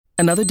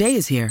Another day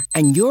is here,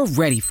 and you're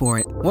ready for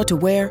it. What to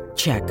wear?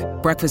 Check.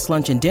 Breakfast,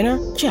 lunch, and dinner?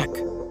 Check.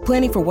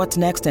 Planning for what's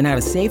next and how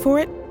to save for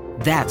it?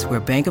 That's where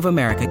Bank of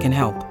America can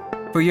help.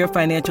 For your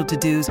financial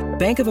to-dos,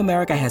 Bank of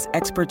America has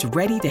experts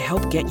ready to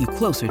help get you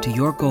closer to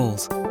your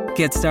goals.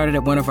 Get started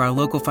at one of our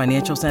local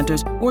financial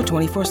centers or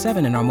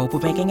 24/7 in our mobile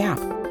banking app.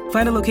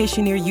 Find a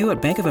location near you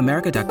at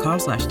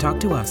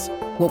bankofamerica.com/talktous.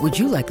 What would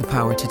you like the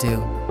power to do?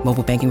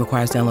 Mobile banking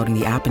requires downloading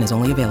the app and is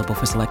only available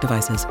for select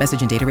devices.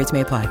 Message and data rates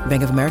may apply.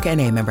 Bank of America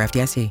N.A., member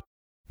FDIC.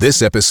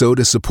 This episode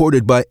is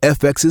supported by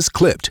FX's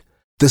Clipped,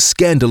 the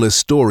scandalous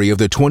story of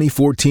the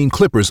 2014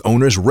 Clippers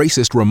owner's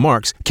racist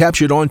remarks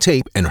captured on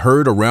tape and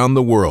heard around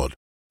the world.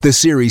 The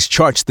series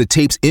charts the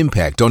tape's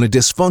impact on a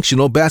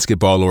dysfunctional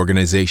basketball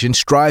organization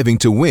striving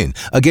to win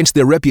against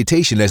their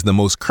reputation as the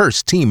most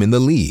cursed team in the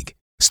league.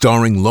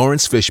 Starring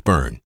Lawrence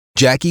Fishburne,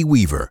 Jackie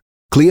Weaver,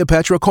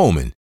 Cleopatra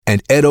Coleman,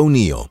 and Ed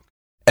O'Neill.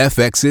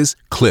 FX's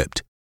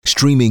Clipped,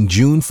 streaming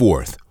June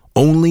 4th,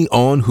 only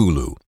on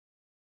Hulu.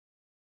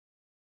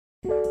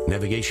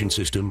 Navigation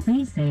system.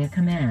 Please say a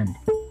command.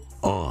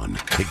 On.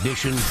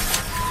 Ignition.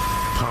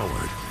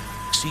 Powered.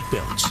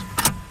 Seatbelts.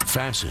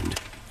 Fastened.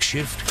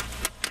 Shift.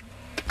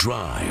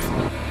 Drive.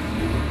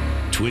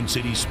 Twin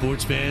Cities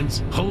sports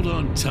fans, hold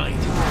on tight.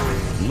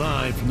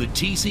 Live from the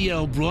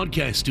TCL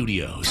broadcast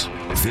studios,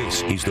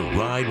 this is The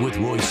Ride with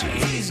Royce.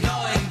 He's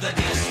going the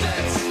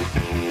distance.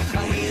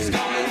 He's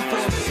going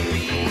full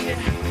speed.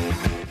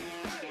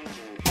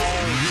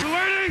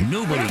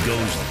 Nobody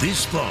goes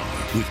this far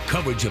with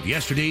coverage of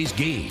yesterday's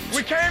games.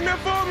 We came here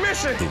for a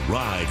mission. The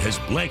Ride has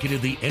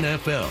blanketed the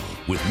NFL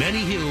with Manny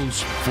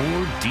Hill's 4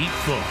 Deep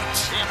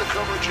Thoughts. And the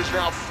coverage is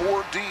now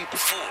 4 deep.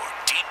 4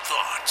 Deep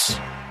Thoughts.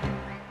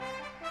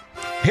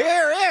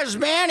 Here is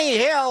Manny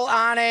Hill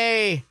on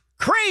a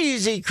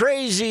crazy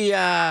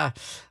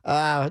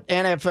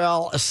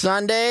NFL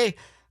Sunday.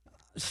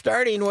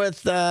 Starting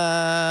with,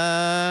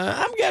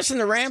 I'm guessing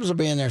the Rams will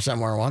be in there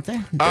somewhere, won't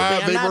they?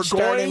 They were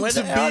going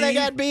to be. Oh, they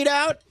got beat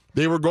out?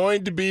 They were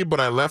going to be,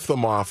 but I left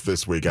them off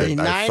this week. The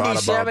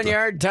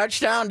 97-yard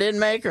touchdown didn't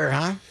make her,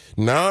 huh?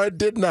 No, it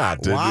did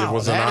not. Wow, it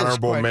was an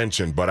honorable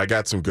mention, but I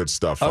got some good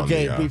stuff on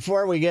the... Okay,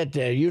 before we get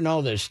to, you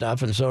know this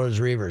stuff, and so does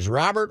Reavers.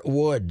 Robert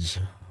Woods.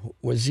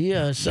 Was he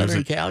a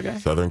Southern Cal guy?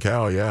 Southern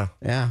Cal, yeah.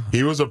 Yeah.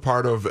 He was a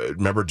part of,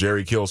 remember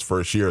Jerry Kill's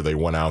first year, they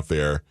went out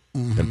there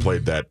and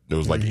played that, it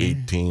was like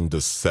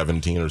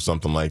 18-17 or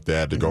something like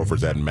that. The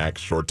Gophers had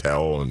Max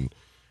Shortell and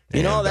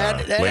you know,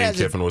 that Lane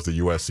Kiffin was the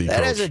USC coach.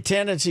 That has a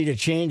tendency to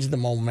change the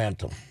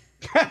momentum.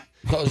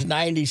 Those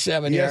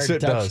 97-yard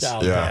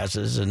touchdown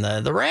passes. And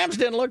the Rams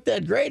didn't look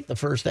that great the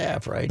first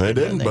half, right? They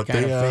didn't, but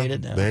they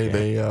faded.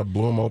 They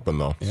blew them open,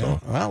 though. Yeah.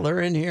 So. Well, they're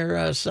in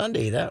here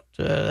Sunday.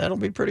 That'll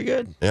be pretty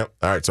good. Yep.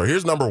 All right, so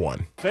here's number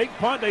one. Fake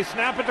punt. They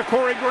snap it to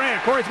Corey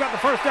Grant. Corey's got the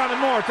first down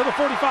and more to the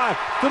 45,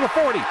 to the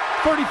 40,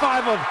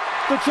 35 of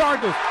the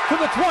Chargers, to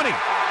the 20,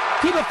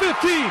 to the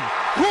 15.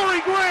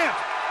 Corey Grant.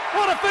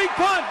 What a fake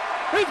punt.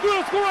 He's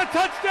going to score a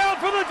touchdown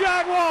for the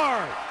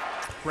Jaguars.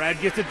 Brad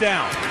gets it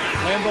down.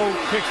 Lambeau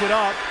picks it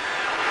up.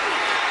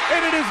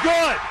 And it is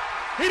good.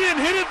 He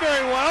didn't hit it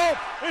very well.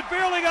 It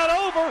barely got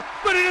over,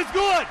 but it is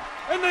good.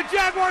 And the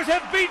Jaguars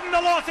have beaten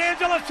the Los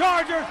Angeles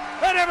Chargers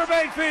at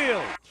Everbank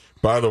Field.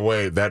 By the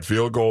way, that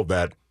field goal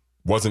that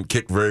wasn't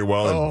kicked very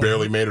well and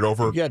barely made it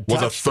over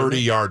was a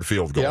 30-yard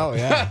field goal. Oh,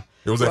 yeah.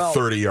 It was a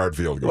 30-yard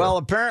field goal. Well,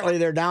 apparently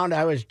they're down to,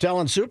 I was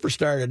telling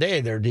Superstar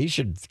today, he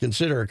should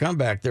consider a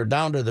comeback. They're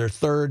down to their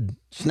third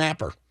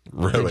snapper.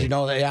 Really? Did you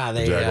know that? Yeah,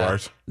 the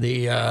Jaguars.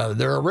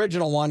 Their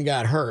original one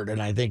got hurt,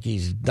 and I think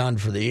he's done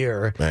for the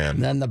year. Man.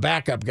 And then the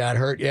backup got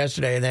hurt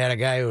yesterday, and they had a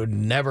guy who had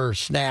never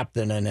snapped,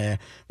 and then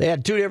they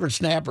had two different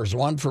snappers,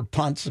 one for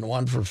punts and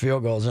one for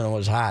field goals, and it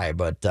was high.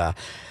 But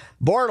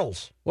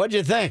Bortles, what'd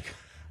you think?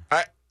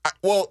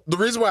 Well, the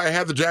reason why I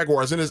had the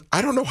Jaguars in is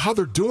I don't know how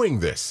they're doing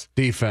this.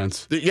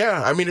 Defense.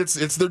 Yeah, I mean,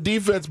 it's their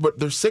defense, but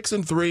they're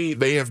 6-3.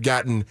 They have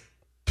gotten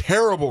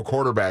terrible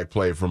quarterback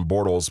play from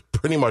Bortles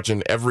pretty much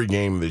in every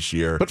game this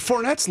year. But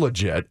Fournette's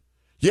legit.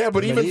 Yeah,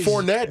 but even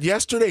Fournette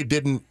yesterday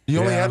didn't. He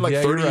only had like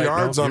 30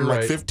 yards on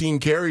like 15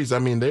 carries. I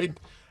mean,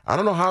 I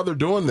don't know how they're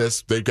doing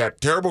this. They've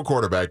got terrible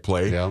quarterback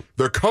play. Yeah.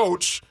 Their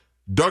coach,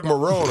 Doug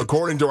Marrone,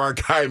 according to our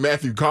guy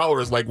Matthew Collar,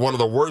 is like one of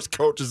the worst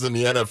coaches in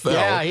the NFL.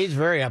 Yeah, he's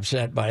very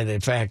upset by the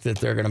fact that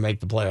they're going to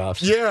make the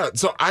playoffs. Yeah,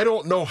 so I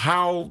don't know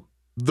how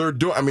they're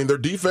doing. I mean, their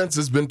defense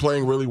has been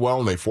playing really well,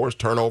 and they force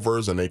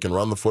turnovers, and they can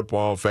run the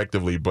football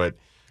effectively, but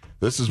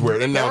this is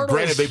where, and now,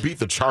 granted, they beat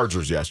the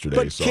Chargers yesterday.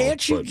 But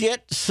can't you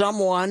get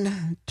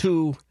someone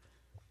to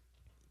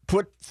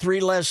put 3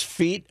 less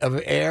feet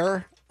of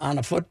air on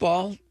a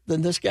football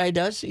than this guy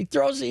does? He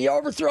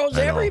overthrows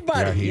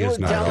everybody. Yeah,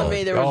 you were telling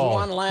me there was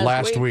one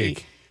last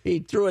week. He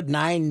threw it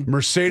 9.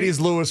 Mercedes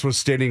Lewis was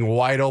standing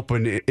wide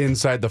open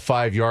inside the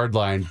 5-yard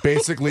line,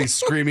 basically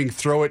screaming,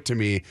 "Throw it to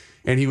me!"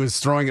 And he was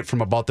throwing it from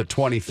about the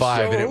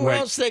 25, and it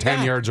went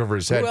 10 yards over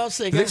his head. Who else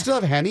they Do they still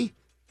have Henne?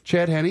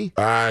 Chad Henne?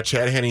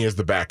 Chad Henne is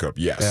the backup,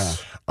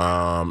 yes.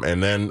 Yeah.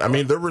 And then, I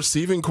mean, their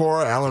receiving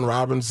core, Allen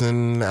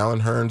Robinson,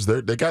 Allen Hurns,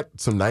 they got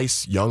some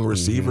nice young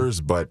receivers,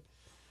 but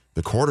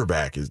The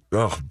quarterback is,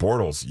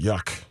 Bortles,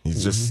 yuck.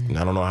 He's just,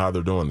 I don't know how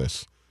they're doing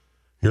this.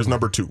 Here's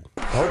number 2.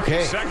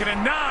 Okay. 2nd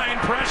and 9,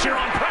 pressure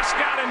on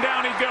Prescott, and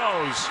down he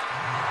goes.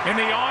 In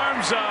the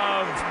arms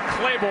of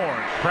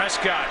Claiborne.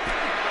 Prescott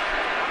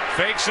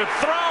fakes a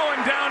throw,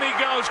 and down he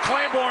goes.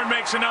 Claiborne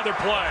makes another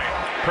play.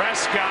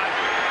 Prescott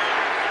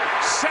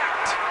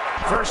sacked.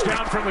 First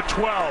down from the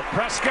 12.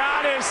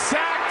 Prescott is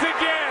sacked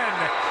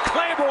again.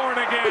 Claiborne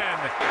again.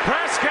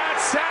 Prescott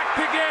sacked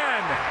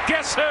again.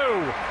 Guess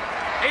who?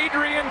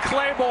 Adrian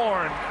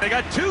Claiborne. They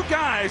got 2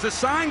 guys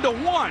assigned to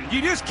 1.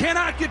 You just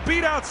cannot get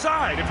beat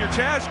outside if you're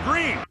Chaz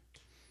Green.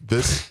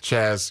 This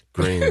Chaz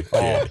Green kid.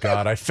 Oh,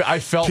 God. I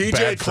felt TJ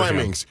bad for him.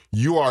 Clemmings,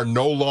 you are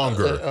no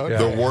longer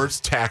the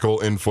worst tackle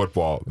in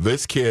football.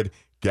 This kid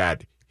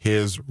got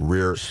his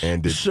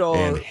rear-ended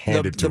and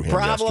handed to him the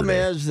problem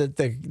yesterday. is that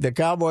the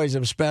Cowboys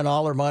have spent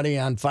all their money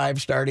on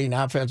 5 starting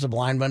offensive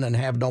linemen and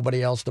have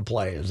nobody else to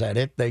play. Is that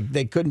it?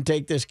 They couldn't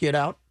take this kid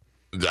out?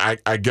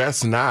 I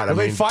guess not. Well,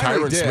 I mean,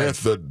 finally Tyron did.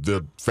 Smith,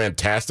 the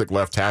fantastic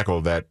left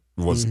tackle that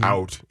was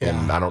out,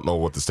 and I don't know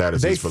what the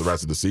status is for the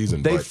rest of the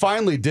season. They but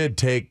finally did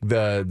take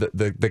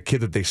the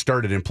kid that they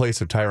started in place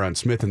of Tyron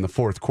Smith in the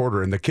 4th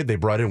quarter, and the kid they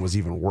brought in was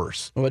even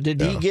worse. Well, did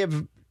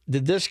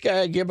this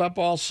guy give up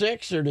all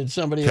 6, or did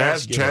somebody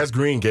else give Chaz up?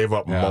 Green gave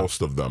up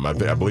most of them. I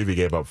believe he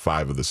gave up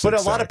 5 of the 6. But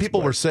a lot of sacks,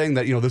 people were saying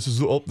that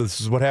this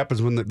is what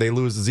happens when they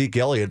lose Zeke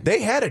Elliott.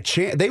 They had a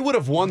chance. They would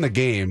have won the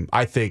game,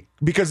 I think,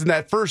 because in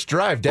that first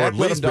drive, or Dak at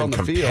let least them down been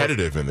the field.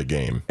 competitive in the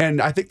game.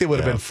 And I think they would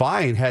have been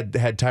fine had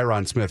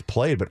Tyron Smith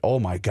played. But oh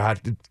my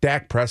God,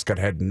 Dak Prescott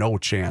had no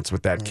chance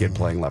with that kid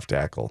playing left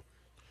tackle.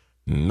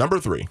 Number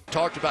 3.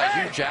 Talked about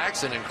Hugh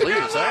Jackson and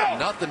Cletus. I have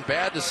nothing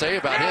bad to say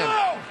about him.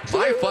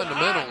 My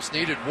fundamentals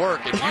needed work,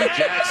 and Hugh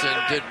Jackson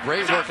did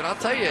great work. And I'll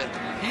tell you,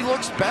 he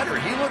looks better.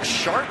 He looks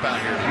sharp out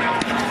here. 35.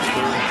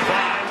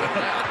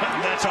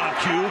 That's on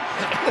cue.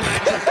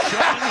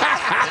 Sean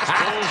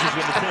Bowles is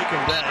going to take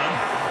him down.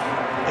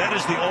 That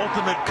is the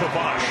ultimate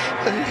kibosh.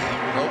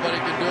 Nobody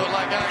can do it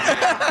like I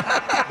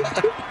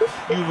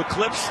can. You've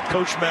eclipsed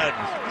Coach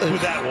Madden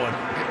with that one.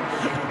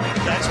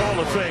 That's Hall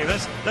of Fame.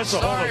 That's a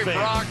Hall of Fame.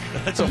 Brock.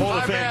 That's a Hall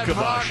of Fame bad,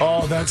 kibosh.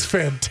 Oh, that's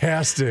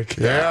fantastic.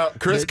 Yeah,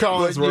 Chris Do you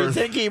Collinsworth.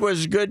 think he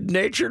was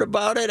good-natured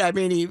about it? I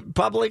mean, he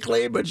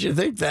publicly, but you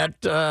think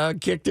that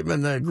kicked him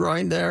in the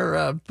groin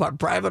there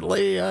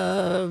privately?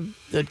 I'm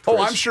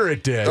sure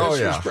it did. Oh,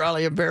 Chris yeah. was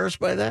probably embarrassed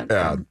by that.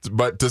 Yeah,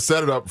 but to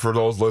set it up for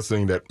those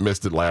listening that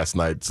missed it last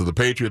night, so the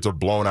Patriots are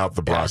blowing out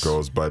the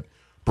Broncos, but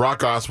Brock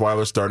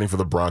Osweiler starting for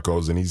the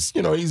Broncos, and he's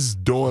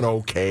doing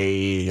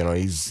okay.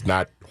 He's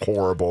not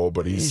horrible,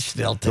 but He he's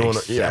still doing,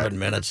 takes 7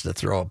 minutes to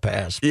throw a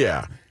pass.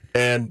 Yeah.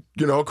 And,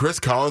 Chris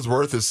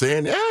Collinsworth is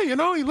saying,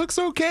 he looks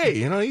okay.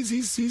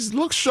 He's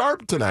looks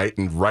sharp tonight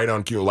and right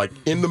on cue. Like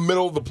in the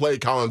middle of the play,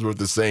 Collinsworth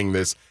is saying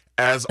this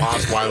as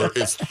Osweiler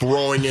is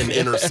throwing an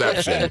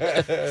interception.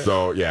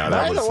 So, yeah,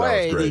 that was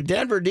the great.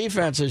 Denver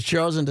defense has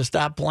chosen to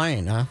stop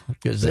playing, huh?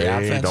 Because the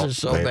offense is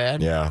so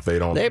bad. Yeah, they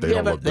don't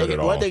look good at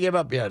all. What did they give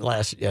up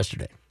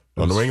yesterday?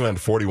 Well, New England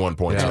 41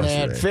 points And they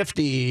yesterday. had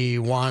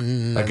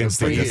 51 Against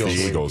the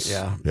Eagles.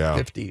 Yeah,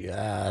 50.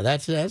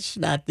 That's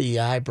not the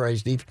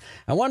high-priced defense.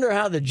 I wonder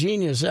how the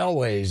genius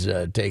Elway's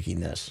taking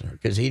this,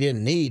 because he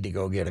didn't need to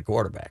go get a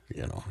quarterback.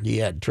 He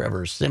had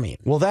Trevor Siemian.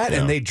 Well,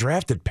 and they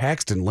drafted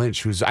Paxton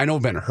Lynch, who's I know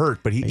been hurt,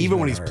 but even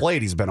when he's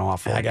played, he's been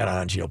awful. I got a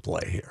hunch he'll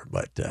play here,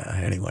 but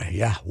anyway,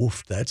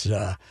 That's.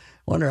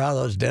 Wonder how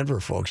those Denver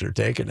folks are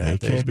taking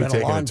that. It's been a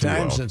long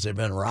time since they've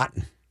been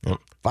rotten. Yep.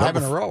 5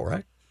 in a row,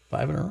 right?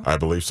 5 in a row. I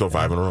believe so.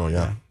 5 in a row,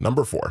 yeah.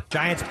 Number 4.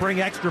 Giants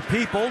bring extra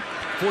people.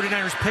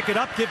 49ers pick it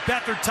up, give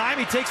Beathard time.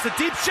 He takes the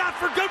deep shot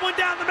for Goodwin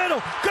down the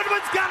middle.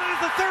 Goodwin's got it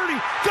at the 30.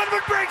 Goodwin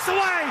breaks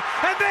away,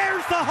 and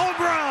there's the home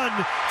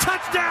run.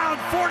 Touchdown,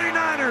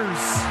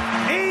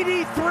 49ers.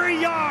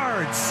 83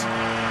 yards.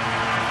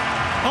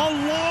 A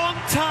long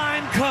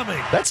time coming.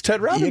 That's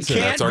Ted Robinson.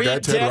 That's our guy,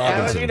 Ted Robinson.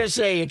 I was going to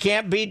say, you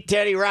can't beat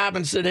Teddy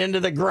Robinson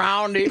into the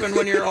ground even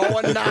when you're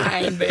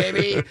 0-9,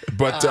 baby.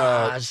 But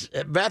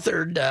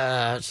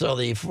Beathard, so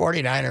the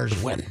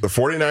 49ers win. The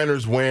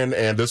 49ers win,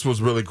 and this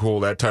was really cool.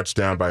 That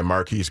touchdown by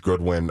Marquise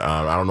Goodwin.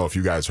 I don't know if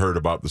you guys heard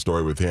about the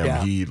story with him.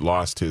 Yeah. He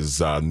lost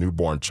his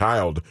newborn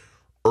child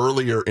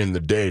earlier in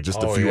the day,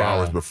 just a few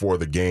hours before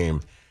the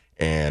game.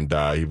 And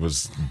he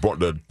was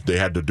they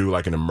had to do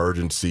like an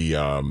emergency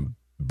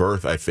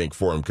birth, I think,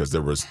 for him because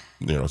there was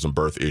some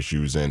birth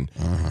issues, and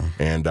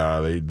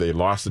they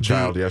lost the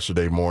child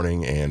yesterday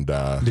morning. And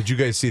did you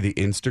guys see the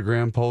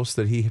Instagram post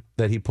that he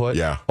put?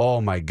 Yeah.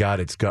 Oh my God,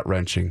 it's gut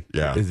wrenching.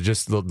 Yeah. It's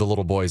just the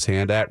little boy's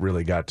hand. That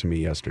really got to me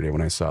yesterday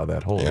when I saw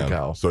that. Holy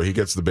cow! So he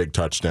gets the big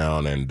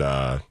touchdown, and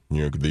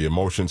the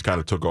emotions kind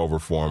of took over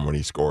for him when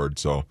he scored.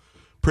 So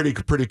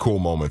pretty cool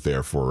moment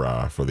there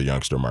for the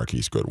youngster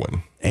Marquise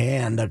Goodwin.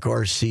 And, of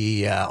course,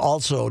 he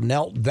also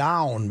knelt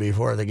down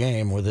before the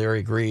game with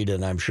Eric Reed,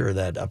 and I'm sure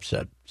that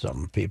upset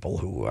some people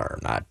who are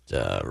not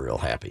real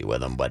happy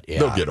with him. But, yeah,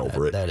 they'll get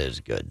over it. That is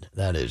good.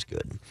 That is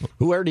good.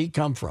 Where did he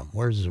come from?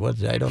 I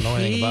don't know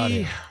anything about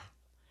him.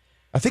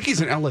 I think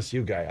he's an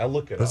LSU guy. I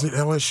look it up. Was it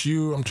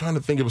LSU? I'm trying to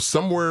think. It was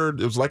somewhere.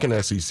 It was like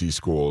an SEC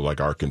school, like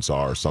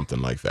Arkansas or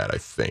something like that, I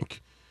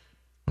think.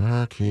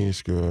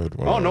 He's good.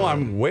 Oh, no,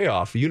 I'm way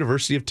off.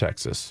 University of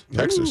Texas.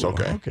 Texas, Ooh,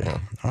 okay. Yeah.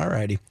 All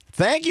righty.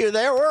 Thank you.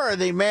 There were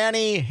the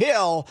Manny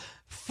Hill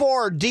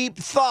 4 deep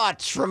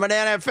thoughts from an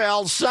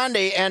NFL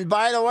Sunday. And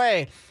by the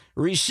way,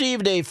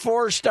 received a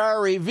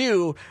 4-star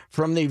review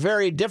from the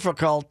very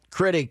difficult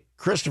critic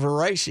Christopher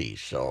Ricey.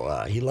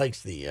 So he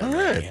likes the All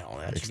Manny right. Hill.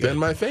 That's Extend good.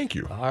 my thank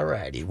you. All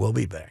righty. We'll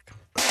be back.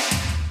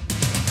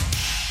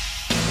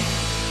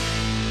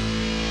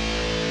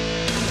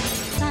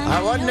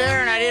 I wasn't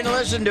there and I didn't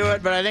listen to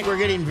it, but I think we're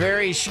getting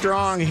very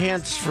strong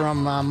hints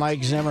from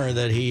Mike Zimmer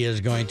that he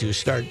is going to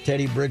start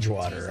Teddy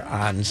Bridgewater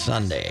on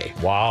Sunday.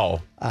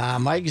 Wow.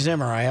 Mike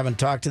Zimmer, I haven't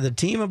talked to the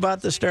team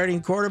about the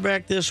starting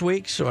quarterback this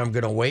week, so I'm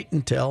going to wait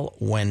until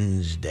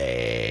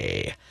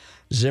Wednesday.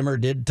 Zimmer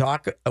did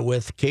talk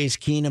with Case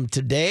Keenum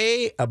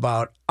today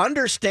about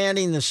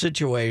understanding the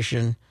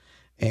situation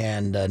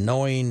and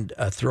knowing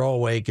a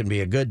throwaway can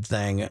be a good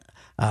thing.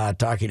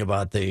 Talking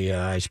about the,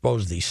 I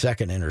suppose, the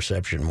second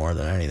interception more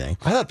than anything.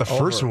 I thought the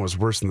first one was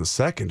worse than the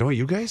second. Don't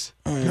you guys?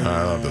 I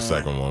thought the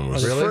second one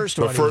was. The first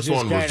one, the first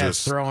one was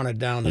just throwing it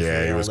down the field.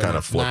 Yeah, he was kind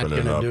of flipping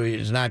it up.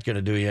 It's not going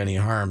to do you any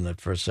harm that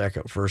first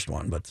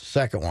one, but the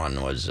second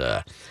one was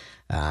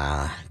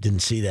didn't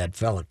see that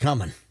fella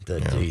coming.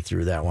 He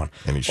threw that one.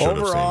 And he should have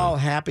seen Overall, him.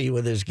 happy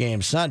with his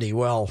game Sunday.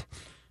 Well,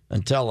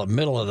 until the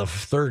middle of the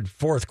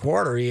fourth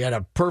quarter, he had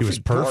a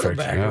perfect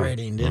quarterback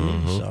rating,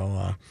 didn't he?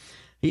 So.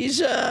 He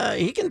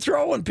can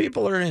throw when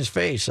people are in his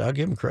face. I'll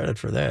give him credit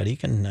for that. He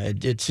can.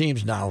 It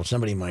seems now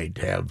somebody might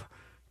have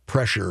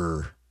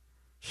pressure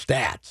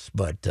stats,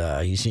 but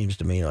he seems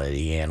to me like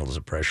he handles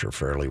the pressure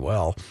fairly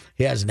well.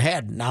 He hasn't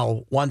had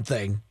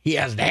he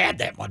hasn't had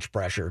that much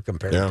pressure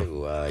compared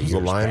to years the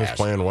line past. is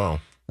playing well.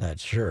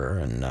 That's sure,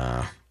 and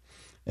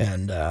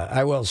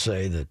I will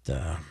say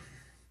that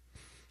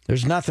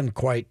there's nothing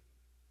quite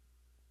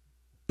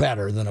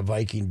better than a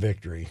Viking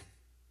victory.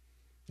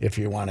 If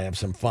you want to have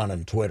some fun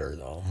on Twitter,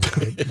 though.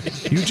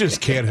 You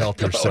just can't help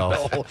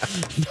yourself.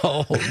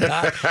 No,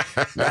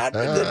 not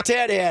the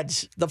Ted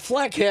heads. The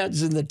Fleck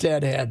heads and the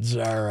Ted heads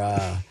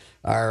are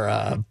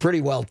pretty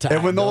well timed.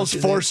 And when those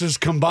forces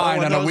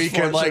combine on a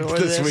weekend like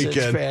this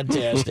weekend. It's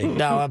fantastic.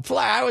 Now,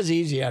 I was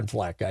easy on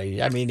Fleck.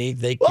 I mean,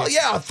 they a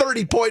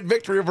 30-point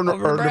victory over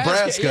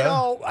Nebraska. You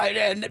know,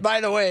 and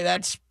by the way,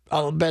 that's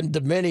been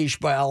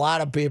diminished by a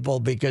lot of people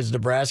because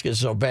Nebraska is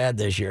so bad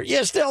this year.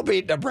 You still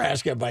beat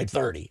Nebraska by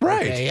 30.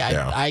 Right. Okay?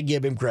 I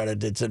give him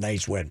credit. It's a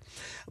nice win.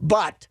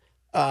 But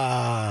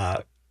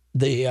I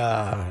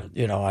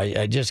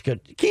just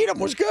could. Keenum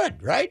was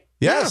good, right?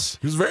 Yes.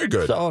 He was very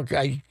good. So,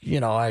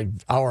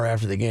 hour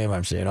after the game,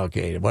 I'm saying,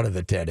 okay, what are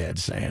the Ted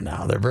heads saying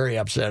now? They're very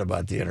upset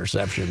about the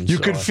interception. You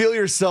could feel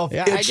yourself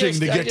itching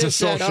to get to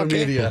social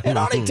media. It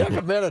only took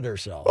a minute or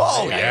so.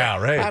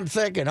 Right. I'm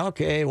thinking,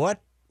 okay, what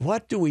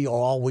do we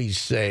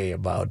always say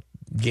about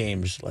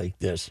games like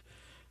this?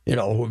 You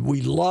know,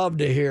 we love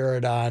to hear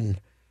it on.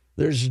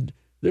 There's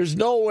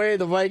no way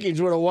the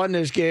Vikings would have won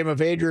this game if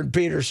Adrian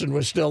Peterson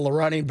was still the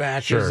running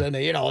back, and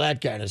that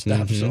kind of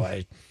stuff. Mm-hmm. So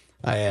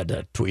I had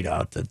to tweet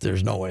out that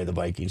there's no way the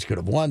Vikings could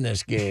have won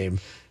this game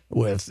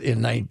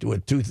in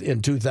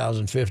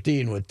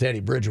 2015 with Teddy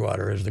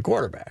Bridgewater as the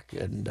quarterback,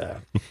 and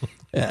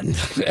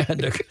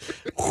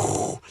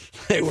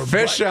they were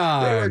fish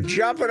on. They were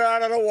jumping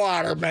out of the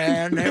water,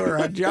 man. They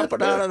were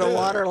jumping out of the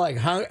water like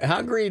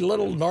hungry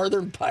little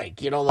northern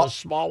pike. You know, those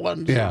small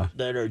ones that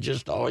are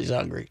just always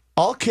hungry.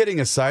 All kidding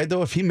aside,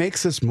 though, if he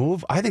makes this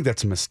move, I think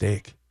that's a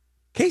mistake.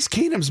 Case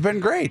Keenum's been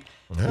great.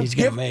 He's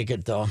going to make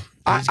it, though.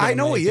 I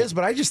know he is,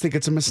 but I just think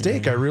it's a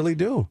mistake. I really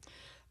do.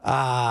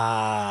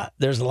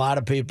 There's a lot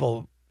of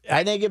people.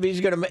 I think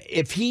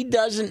if he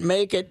doesn't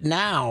make it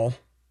now,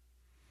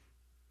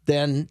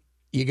 then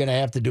you're going to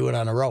have to do it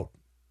on the road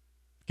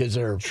because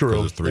they're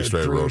There's three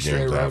straight road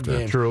games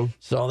after. True.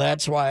 So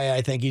that's why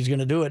I think he's going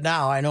to do it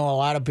now. I know a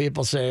lot of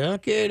people say,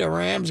 okay, the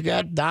Rams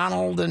got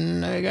Donald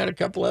and they got a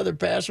couple other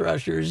pass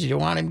rushers. You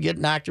want him to get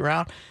knocked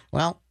around?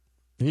 Well,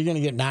 you're going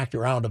to get knocked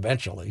around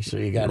eventually. So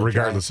you got to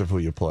regardless of who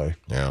you play.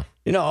 Yeah.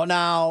 You know,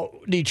 now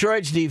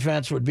Detroit's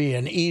defense would be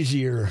an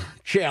easier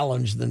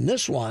challenge than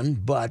this one,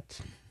 but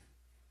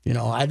you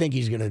know, I think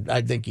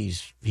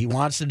he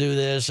wants to do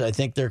this. I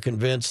think they're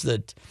convinced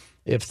that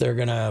if they're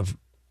going to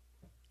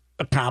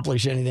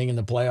accomplish anything in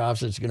the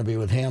playoffs, it's going to be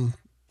with him.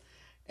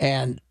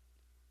 And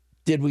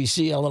did we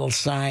see a little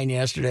sign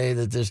yesterday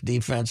that this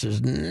defense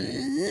is,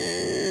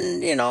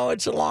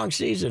 it's a long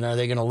season. Are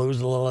they going to lose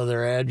a little of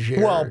their edge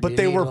here? Well, but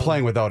they were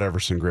playing without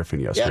Everson Griffin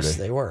yesterday. Yes,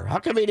 they were. How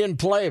come he didn't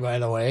play, by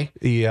the way?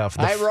 Yeah.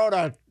 I wrote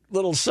a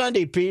little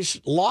Sunday piece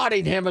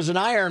lauding him as an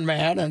Iron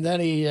Man, and then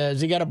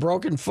has he got a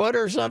broken foot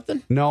or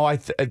something? No, I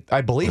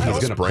believe he's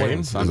going to play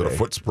on Sunday. Was it a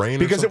foot sprain?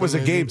 Because it was a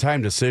game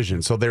time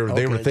decision, so they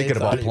were thinking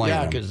about playing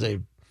him. Yeah, because they.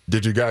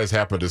 Did you guys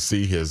happen to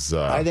see his?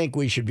 I think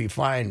we should be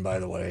fined, by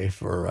the way,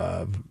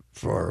 for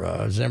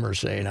Zimmer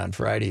saying on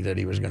Friday that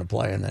he was going to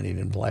play and then he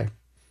didn't play.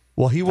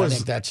 Well, he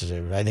was.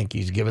 I think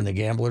he's giving the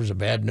gamblers a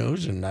bad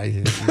news, and I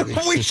think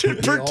we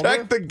should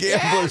protect the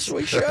gamblers. Yes,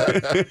 we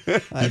should.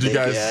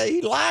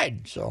 He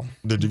lied. So,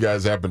 did you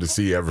guys happen to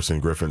see Everson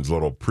Griffin's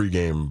little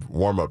pregame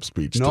warm-up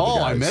speech? No, to the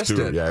guys I missed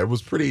too? it. Yeah, it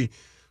was pretty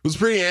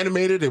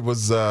animated. It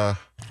was.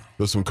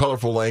 There's some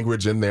colorful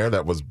language in there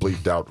that was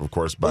bleeped out, of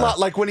course. By a lot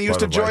like when he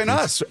used to join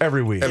us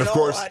every week. And of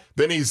course,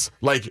 then he's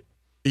like,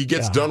 he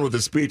gets done with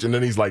his speech, and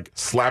then he's like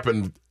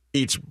slapping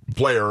each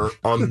player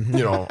on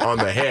on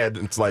the head.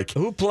 It's like,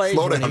 who plays?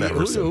 Slow down,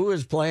 Everson. Who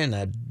is playing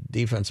that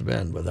defensive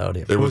end without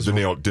him? It was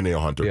Danielle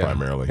Hunter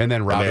primarily, and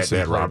then Robinson. They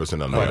had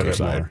Robinson on the other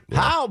side. Yeah.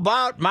 How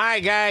about my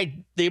guy,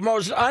 the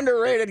most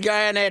underrated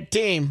guy on that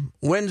team,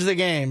 wins the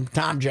game?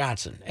 Tom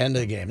Johnson. End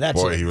of the game.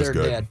 That's it. He was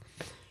good. Dead.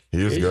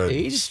 He was good.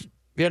 He's,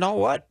 you know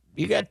what?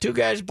 You got two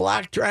guys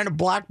trying to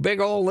block big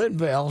old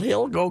Linville.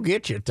 He'll go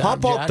get you,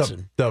 Tom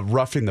Johnson. The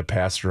roughing the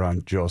passer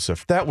on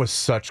Joseph? That was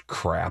such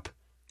crap.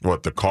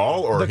 What, the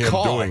call or him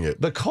doing it?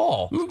 The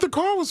call. The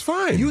call was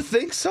fine. You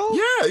think so?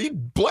 Yeah,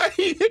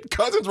 he hit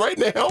Cousins right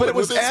in the helmet, but it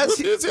was with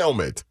his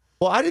helmet.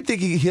 Well, I didn't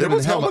think he hit him in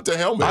the helmet. Helmet to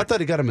helmet. I thought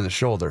he got him in the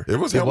shoulder. It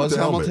was helmet to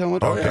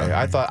helmet. Okay,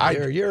 yeah. I thought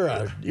you're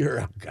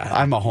a god.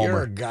 I'm a homer.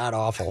 You're a god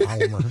awful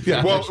homer.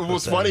 Yeah. Well, it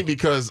was funny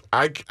because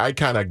I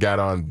kind of got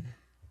on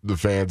the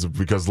fans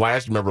because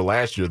last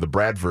year the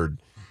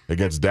Bradford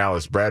against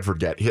Dallas, Bradford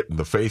got hit in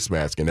the face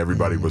mask, and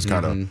everybody was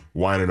kind of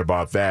whining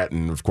about that.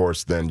 And of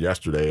course, then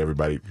yesterday,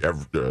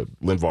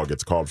 Linval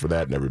gets called for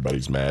that, and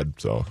everybody's mad.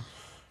 So,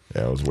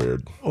 yeah, it was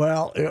weird.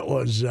 Well, it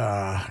was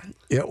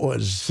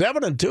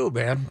 7-2,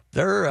 man.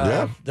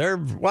 They're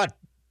what?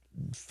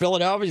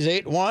 Philadelphia's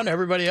 8-1.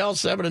 Everybody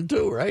else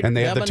 7-2, right? And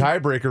they have the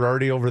tiebreaker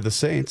already over the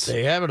Saints.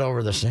 They have it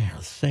over the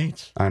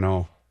Saints. I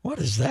know. What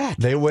is that?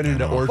 They went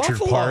into Orchard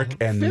Park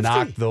and 50.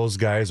 knocked those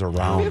guys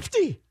around.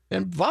 50.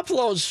 And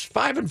Buffalo's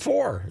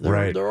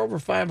 5-4. They're over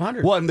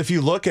 500. Well, and if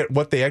you look at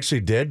what they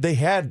actually did, they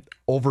had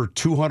over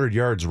 200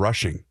 yards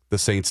rushing. The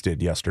Saints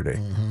did yesterday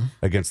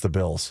against the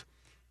Bills.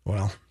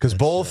 Well, because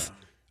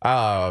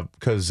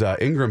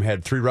Ingram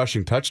had 3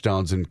 rushing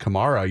touchdowns, and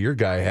Kamara, your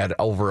guy, had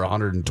over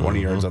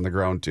 120 yards on the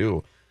ground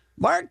too.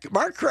 Mark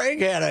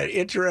Craig had an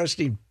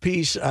interesting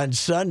piece on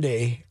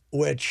Sunday,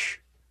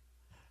 which,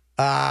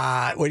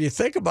 when you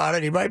think about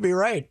it, he might be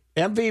right.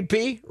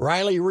 MVP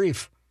Riley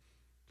Reef.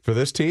 For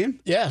this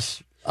team?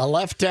 Yes. A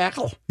left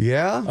tackle.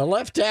 Yeah. A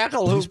left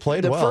tackle who's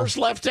played the first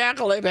left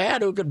tackle they've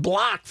had who could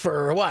block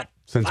for what?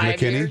 Since 5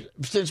 McKinney? years?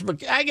 Since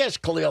I guess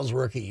Khalil's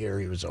rookie year,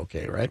 he was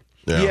okay, right?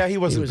 Yeah, he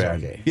wasn't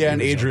bad. Okay. Yeah,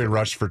 and Adrian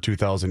rushed for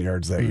 2,000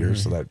 yards that year,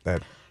 so that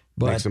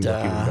makes him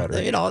look even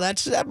better. You know,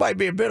 that might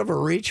be a bit of a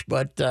reach,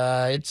 but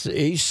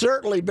he's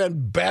certainly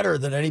been better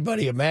than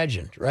anybody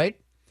imagined, right?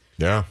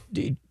 Yeah.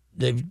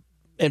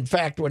 In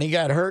fact, when he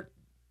got hurt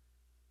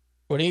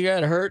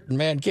in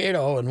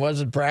Mankato and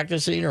wasn't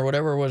practicing or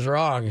whatever was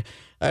wrong,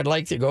 I'd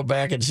like to go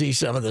back and see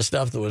some of the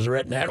stuff that was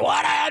written at.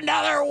 What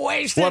another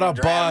wasted. What a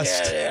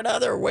bust.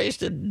 Another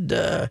wasted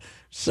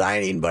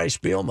signing by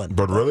Spielman.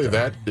 But really,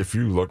 if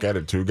you look at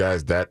it too,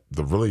 guys,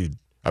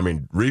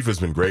 Reef has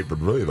been great, but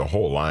really the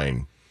whole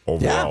line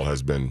overall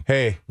has been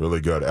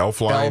really good.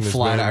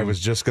 Elfline, I was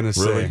just going to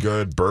say. Really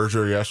good.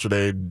 Berger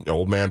yesterday,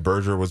 old man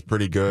Berger was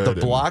pretty good. The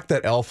block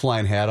that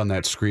Elfline had on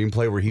that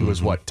screenplay where he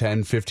was,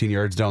 10, 15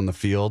 yards down the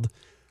field,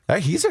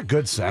 he's a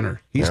good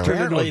center. He's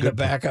apparently the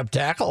backup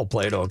tackle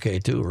played okay,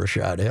 too,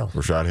 Rashad Hill.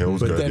 Rashad Hill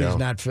was good, But then he's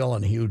not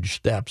filling huge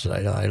steps.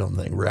 I don't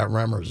think.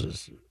 Remmers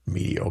is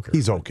mediocre.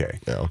 He's okay.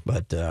 Yeah.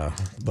 But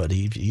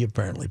he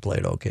apparently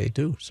played okay,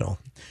 too. So,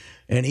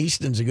 and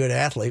Easton's a good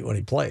athlete when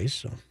he plays.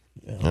 So,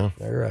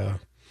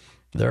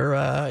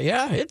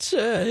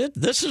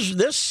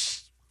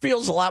 this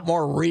feels a lot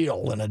more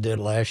real than it did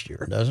last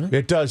year, doesn't it?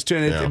 It does too,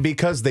 and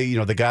because they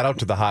got out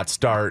to the hot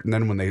start, and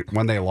then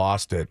when they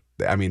lost it,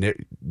 I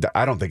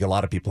don't think a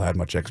lot of people had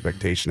much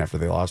expectation after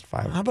they lost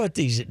 5. How about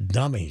these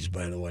dummies,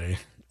 by the way?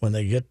 When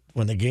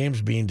the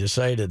game's being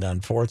decided on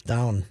 4th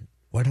down,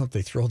 why don't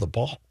they throw the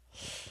ball?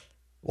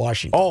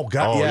 Washington. Oh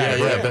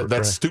God!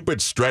 That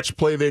stupid stretch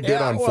play they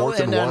did on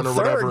 4th and 1 or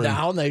whatever. 3rd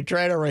down, they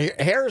try to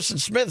Harrison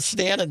Smith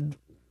standing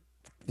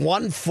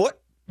 1 foot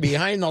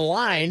behind the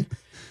line.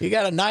 You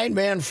got a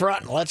 9-man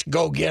front. Let's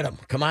go get him.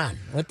 Come on.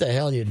 What the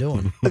hell are you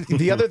doing?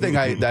 The other thing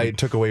I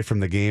took away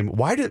from the game,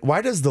 why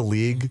does the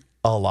league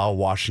allow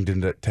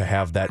Washington to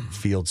have that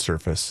field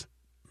surface?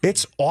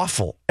 It's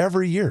awful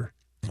every year.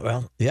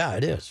 Well, yeah,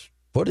 it is.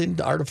 Put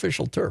in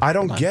artificial turf. I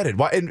don't get it.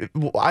 Why? And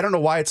I don't know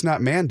why it's not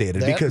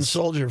mandated. That and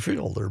Soldier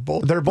Field, they're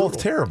both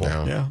terrible.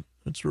 Yeah,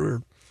 it's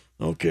weird.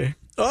 Okay.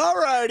 All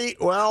righty.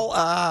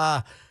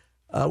 Well,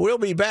 we'll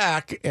be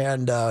back,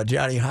 and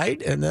Johnny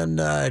Height, and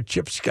then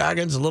Chip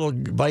Scoggins, a little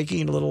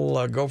Viking, a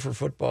little Gopher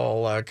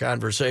football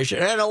conversation,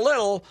 and a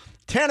little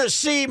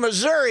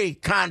Tennessee-Missouri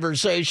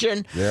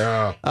conversation.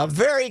 Yeah. A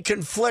very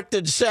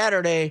conflicted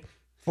Saturday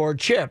for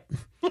Chip.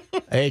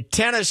 A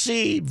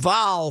Tennessee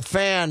Vol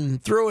fan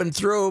through and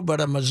through, but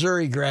a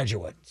Missouri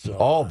graduate. So,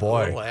 oh,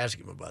 boy. We'll ask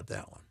him about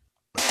that one.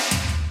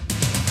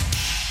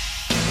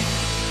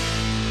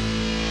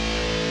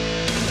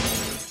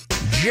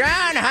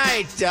 John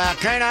Haidt,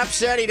 kind of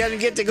upset he doesn't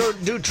get to go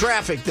do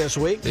traffic this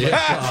week.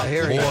 But,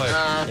 here he is.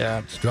 Yeah,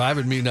 it's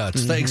driving me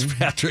nuts. Thanks,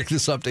 Patrick.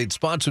 This update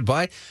sponsored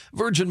by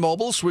Virgin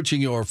Mobile.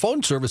 Switching your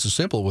phone service is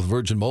simple with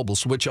Virgin Mobile.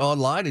 Switch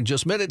online in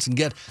just minutes and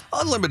get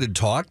unlimited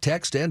talk,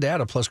 text, and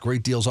data, plus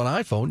great deals on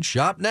iPhone.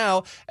 Shop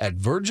now at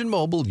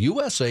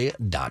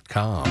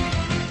virginmobileusa.com.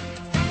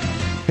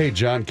 Hey,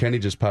 John, Kenny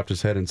just popped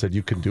his head and said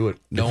you could do it.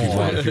 No,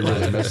 if you're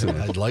really missing it.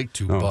 I'd like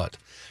to, but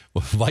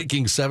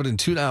Vikings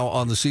 7-2 now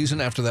on the season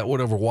after that win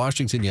over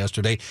Washington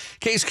yesterday.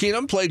 Case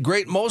Keenum played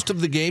great most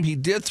of the game. He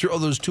did throw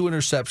those 2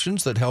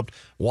 interceptions that helped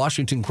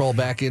Washington crawl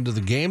back into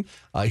the game.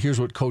 Here's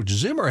what Coach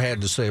Zimmer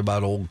had to say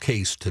about old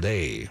Case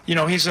today. You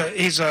know, he's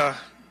a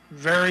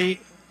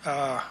very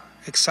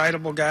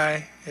excitable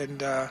guy,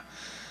 and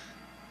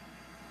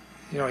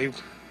you know, he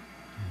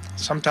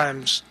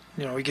sometimes,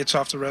 you know, he gets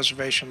off the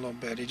reservation a little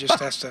bit. He just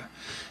has to.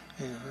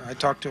 You know, I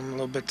talked to him a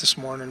little bit this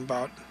morning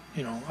about,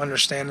 you know,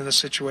 understanding the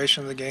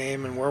situation of the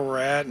game and where we're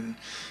at, and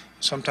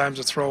sometimes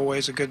a throwaway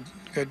is a good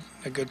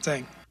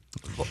thing.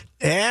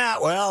 Yeah,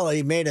 well,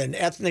 he made an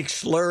ethnic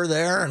slur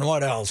there, and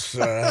what else?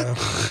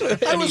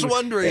 I was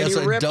wondering as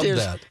I dubbed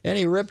that. And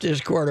he ripped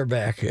his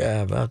quarterback.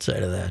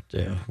 Outside of that,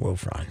 we'll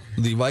fine.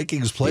 The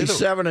Vikings play. He's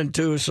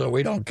 7-2, so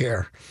we don't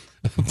care.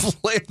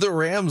 Play the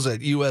Rams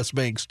at U.S.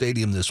 Bank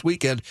Stadium this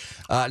weekend.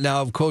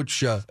 Now,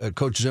 Coach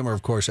Zimmer,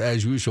 of course,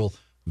 as usual,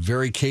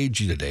 very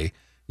cagey today.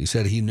 He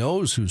said he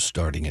knows who's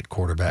starting at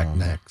quarterback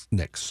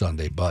next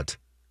Sunday, but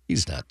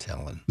he's not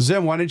telling.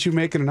 Zim, why didn't you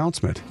make an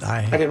announcement?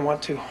 I didn't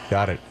want to.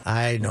 Got it.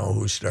 I know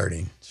who's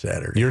starting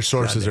Saturday. Your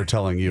sources are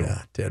telling you.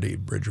 Yeah, Teddy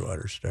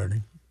Bridgewater's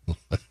starting.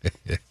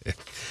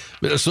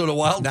 Minnesota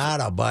Wild.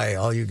 Not, I'll buy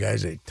all you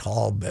guys a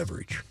tall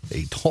beverage.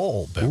 A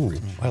tall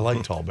beverage. Ooh, I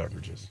like tall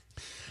beverages.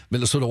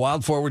 Minnesota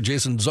Wild forward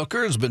Jason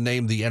Zucker has been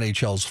named the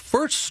NHL's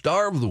first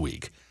star of the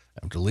week.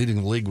 After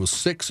leading the league with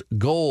 6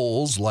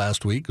 goals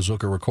last week,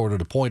 Zucker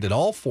recorded a point in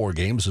all 4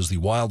 games as the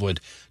Wild went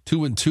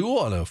 2-2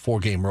 on a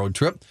 4-game road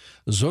trip.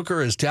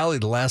 Zucker has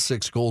tallied the last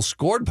 6 goals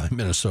scored by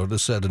Minnesota,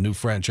 set a new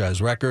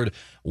franchise record,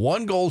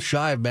 1 goal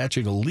shy of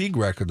matching a league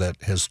record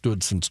that has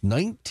stood since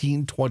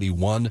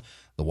 1921.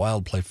 The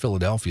Wild play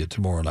Philadelphia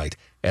tomorrow night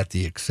at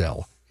the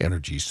Xcel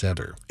Energy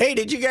Center. Hey,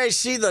 did you guys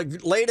see the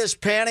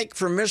latest panic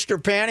from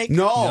Mr. Panic?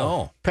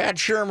 No. Pat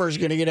Shurmur's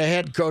going to get a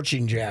head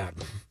coaching job.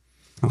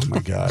 Oh, my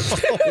God.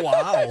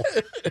 Wow.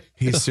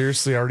 He's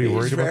seriously already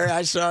worried about that?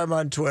 I saw him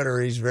on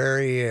Twitter. He's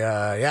very,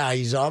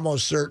 he's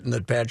almost certain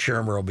that Pat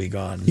Shurmur will be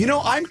gone. You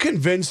know, I'm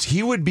convinced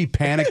he would be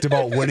panicked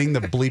about winning the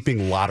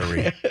bleeping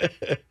lottery.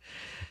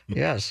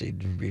 Yes,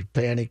 he'd be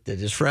panicked that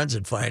his friends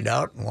would find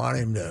out and want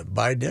him to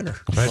buy dinner.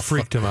 I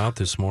freaked him out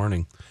this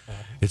morning.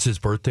 It's his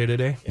birthday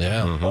today.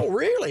 Yeah. Mm-hmm. Oh,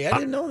 really? I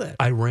didn't know that.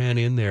 I ran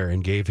in there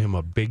and gave him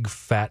a big,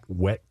 fat,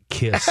 wet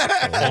kiss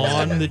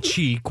on the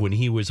cheek when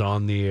he was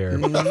on the air.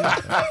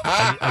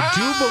 I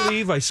do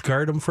believe I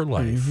scarred him for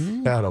life.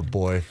 Mm-hmm.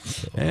 Attaboy.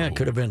 Yeah, it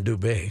could have been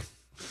Dubé.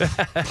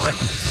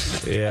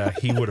 Yeah,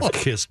 he would have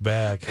kissed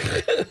back.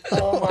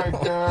 Oh, my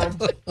God.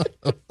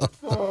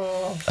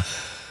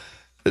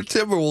 The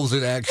Timberwolves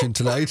in action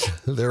tonight.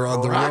 They're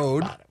on the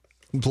road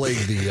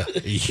playing the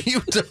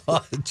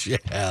Utah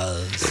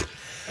Jazz.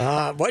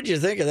 What'd you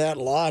think of that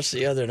loss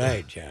the other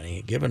night,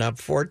 Johnny? Giving up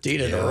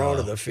 14 in a row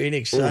to the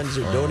Phoenix Suns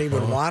who don't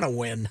even want to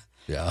win.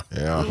 Yeah.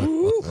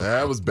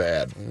 That was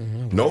bad.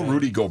 Mm-hmm. No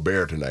Rudy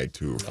Gobert tonight,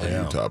 too, from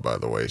Utah, by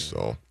the way.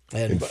 So,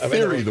 in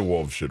theory, the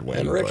Wolves should win.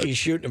 And Ricky's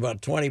shooting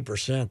about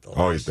 20%.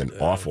 Oh, he's been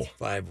awful.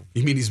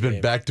 You mean he's been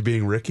back to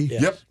being Ricky?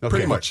 Yeah. Yep,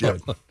 pretty much. Yep.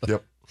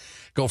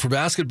 Gopher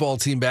basketball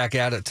team back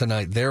at it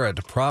tonight. They're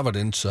at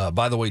Providence.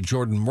 By the way,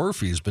 Jordan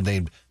Murphy has been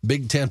named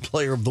Big Ten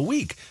Player of the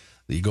Week.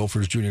 The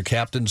Gophers junior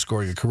captain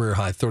scoring a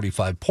career-high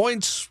 35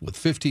 points with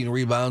 15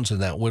 rebounds in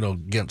that win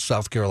against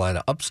South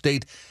Carolina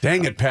Upstate.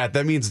 Dang it, Pat.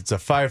 That means it's a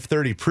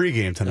 5:30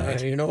 pregame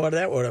tonight. You know what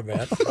that would have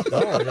been? No,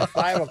 it was a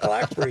 5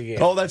 o'clock pregame.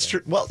 Oh, that's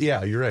true. Well,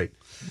 yeah, you're right.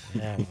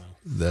 Yeah, well.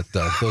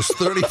 Those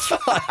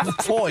 35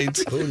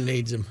 points. Who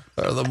needs them?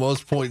 Are the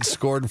most points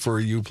scored for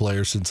a U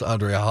player since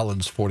Andre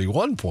Holland's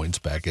 41 points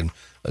back in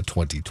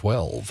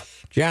 2012.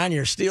 John,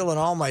 you're stealing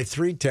all my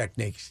 3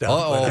 technique stuff.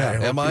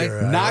 Am I?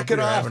 Knock it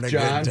off, having a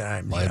John. Good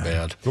time, My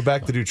bad. Go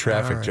back to do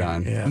traffic, right,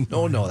 John. Yeah.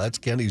 No, that's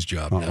Kenny's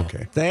job now.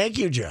 Okay. Thank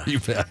you, John.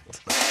 You bet.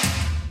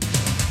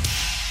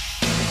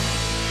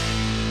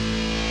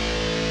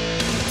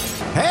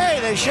 Hey,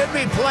 they should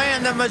be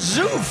playing the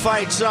Mizzou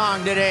fight song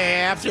today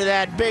after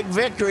that big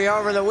victory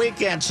over the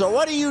weekend. So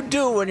what do you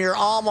do when your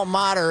alma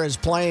mater is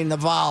playing the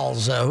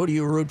Vols? Who do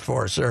you root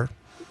for, sir?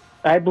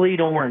 I bleed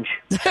orange.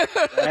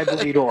 I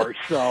bleed orange.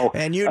 So,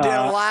 and you did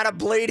a lot of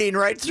bleeding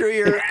right through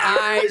your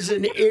eyes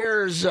and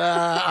ears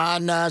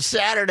on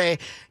Saturday.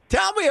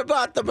 Tell me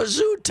about the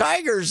Mizzou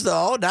Tigers,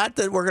 though. Not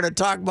that we're going to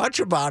talk much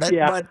about it,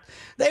 but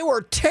they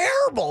were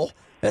terrible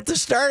at the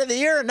start of the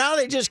year, and now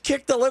they just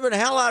kicked the living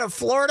hell out of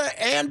Florida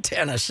and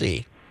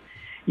Tennessee.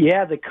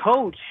 Yeah, the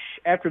coach,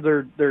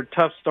 after their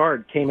tough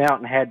start, came out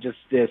and had just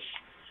this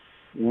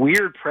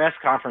weird press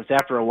conference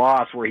after a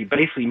loss where he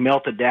basically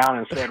melted down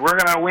and said, "We're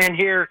going to win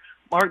here.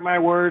 Mark my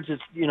words."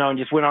 It's and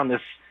just went on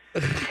this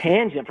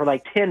tangent for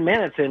like 10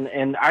 minutes,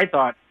 and I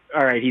thought,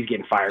 all right, he's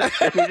getting fired.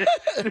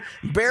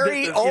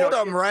 Barry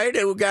Odom, right?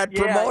 Who got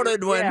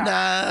promoted when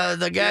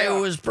the guy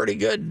who was pretty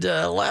good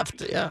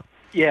left. Yeah.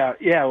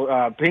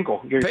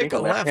 Pinkel. Gary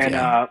Pinkel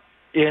left.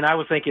 And I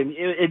was thinking,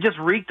 it just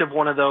reeked of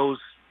one of those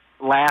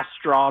last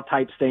straw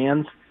type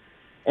stands.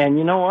 And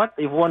you know what?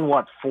 They've won,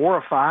 4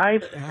 or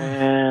 5?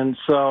 And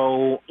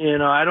so,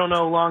 I don't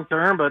know long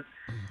term, but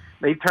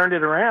they've turned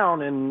it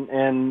around. And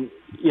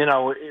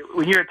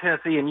when you're at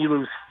Tennessee and you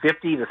lose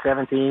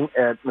 50-17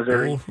 at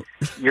Missouri,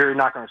 you're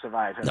not going to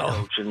survive as a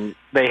coach. And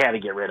they had to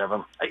get rid of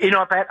him.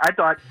 Pat, I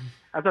thought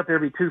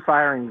there'd be 2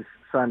 firings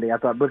Sunday. I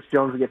thought Butch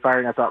Jones would get fired,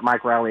 and I thought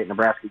Mike Riley at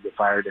Nebraska would get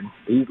fired. And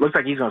he looks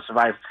like he's going to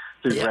survive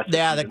through the rest of the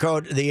season. The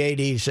coach,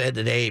 the AD said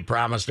today he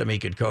promised him he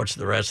could coach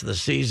the rest of the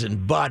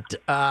season. But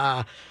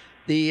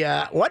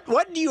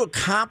what do you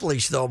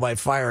accomplish though by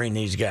firing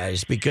these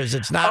guys? Because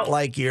it's not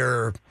like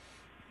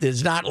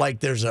it's not like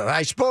there's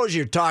I suppose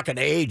you're talking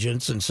to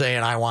agents and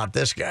saying I want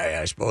this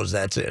guy. I suppose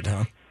that's it,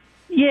 huh?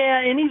 Yeah,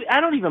 and I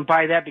don't even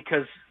buy that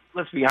because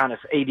let's be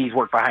honest, ADs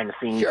work behind the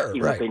scenes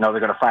even if they know they're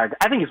going to fire.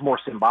 I think it's more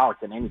symbolic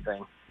than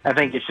anything. I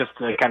think it's just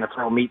to kind of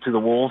throw meat to the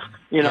wolves,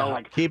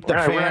 like keep the we're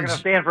fans. not going to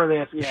stand for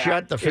this. Yeah.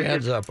 Shut the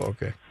fans up,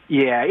 okay?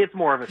 Yeah, it's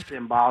more of a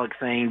symbolic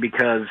thing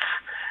because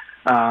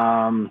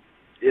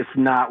it's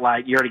not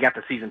like you already got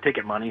the season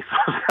ticket money, so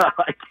it's not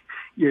like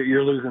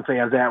you're losing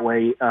fans that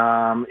way.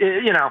 I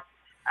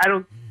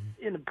don't.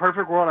 In the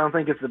perfect world, I don't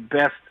think it's the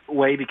best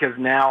way because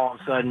now all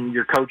of a sudden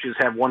your coaches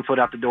have one foot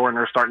out the door and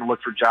they're starting to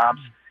look for jobs,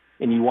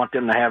 and you want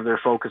them to have their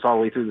focus all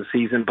the way through the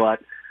season.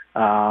 But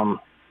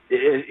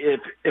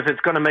if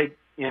it's going to make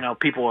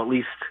people at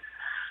least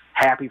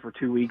happy for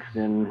 2 weeks,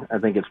 then I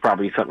think it's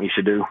probably something you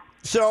should do.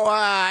 So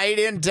I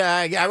didn't.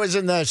 I was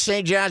in the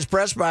St. John's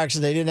press box,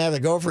 and they didn't have the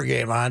Gopher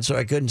game on, so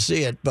I couldn't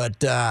see it.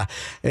 But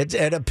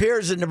it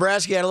appears that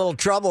Nebraska had a little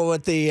trouble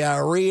with the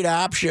read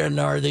option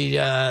or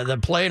the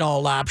plain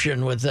old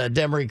option with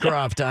Demery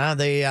Croft. Huh?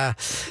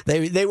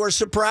 They were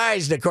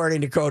surprised, according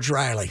to Coach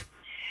Riley.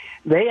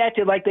 They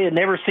acted like they had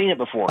never seen it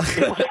before.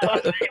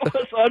 It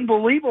was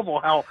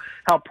unbelievable how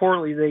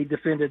poorly they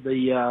defended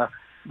the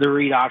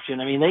read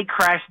option. I mean, they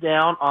crashed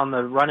down on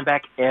the running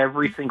back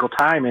every single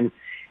time.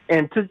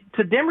 And to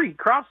Demery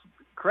Croft's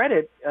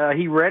credit,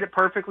 he read it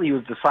perfectly. He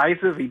was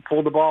decisive. He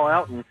pulled the ball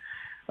out, and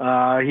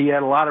he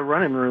had a lot of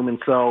running room. And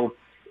so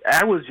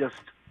I was just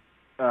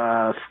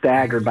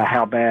staggered by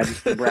how bad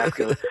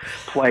Nebraska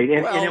played.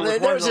 And it was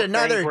there's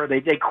another where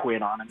they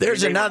quit on him.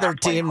 There's another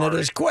team that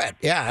has quit.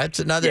 Yeah, it's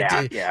another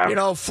team.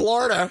 Yeah.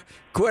 Florida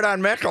quit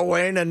on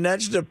McElwain, and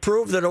that's to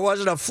prove that it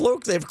wasn't a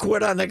fluke. They've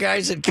quit on the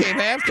guys that came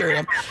after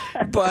him.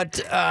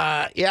 But,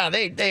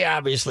 they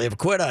obviously have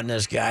quit on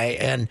this guy.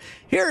 And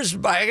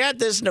I got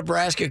this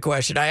Nebraska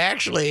question. I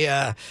actually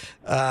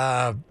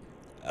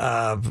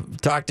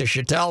talked to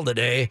Chattel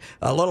today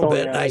a little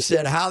bit. And I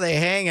said, how they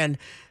hanging,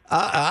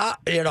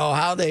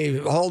 how they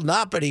holding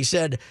up. And he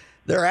said,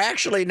 they're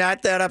actually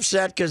not that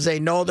upset because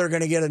they know they're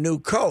going to get a new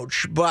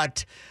coach.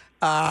 But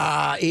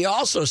he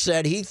also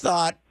said he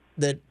thought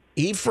that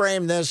he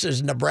framed this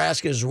as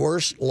Nebraska's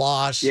worst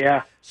loss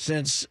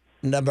since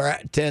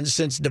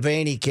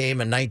Devaney came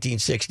in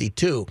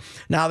 1962.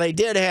 Now, they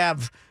did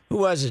have, who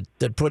was it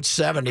that put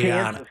 70 on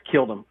him? Kansas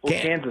killed him.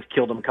 Kansas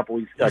killed him a couple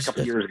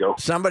years ago.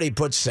 Somebody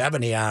put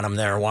 70 on him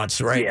there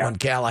once, right, when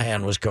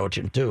Callahan was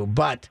coaching, too.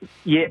 But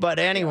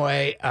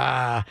anyway,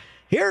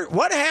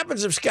 what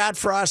happens if Scott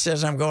Frost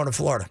says, I'm going to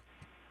Florida?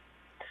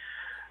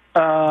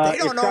 They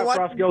don't know what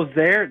Frost goes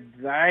there.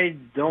 I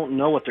don't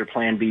know what their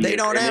plan B is. They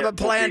don't have a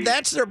plan.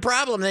 That's their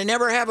problem. They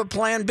never have a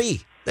plan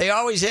B. They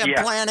always have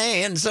plan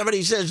A, and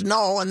somebody says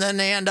no, and then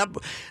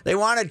they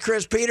wanted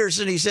Chris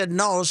Peterson. He said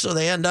no, so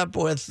they end up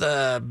with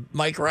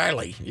Mike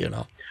Riley,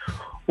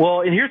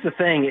 Well, and here's the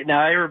thing.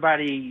 Now,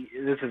 everybody,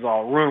 this is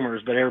all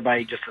rumors, but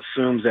everybody just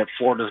assumes that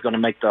Florida's going to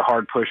make the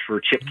hard push for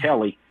Chip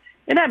Kelly.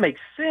 And that makes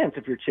sense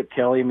if you're Chip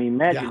Kelly. I mean,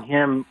 imagine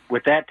him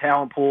with that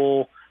talent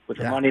pool, with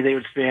the money they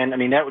would spend. I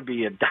mean, that would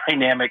be a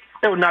dynamic.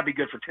 That would not be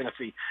good for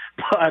Tennessee.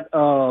 But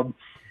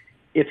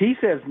if he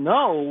says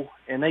no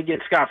and they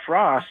get Scott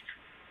Frost,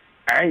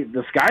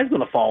 the sky's going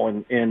to fall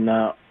in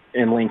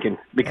Lincoln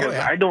because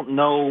I don't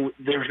know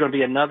there's going to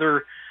be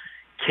another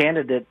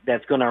candidate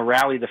that's going to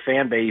rally the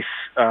fan base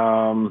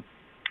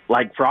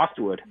like Frost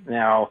would.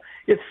 Now,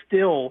 it's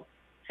still,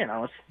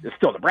 it's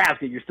still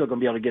Nebraska. You're still going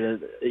to be able to get a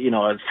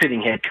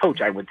sitting head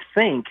coach, I would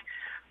think.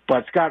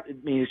 But Scott, I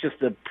mean, it's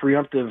just a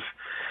preemptive.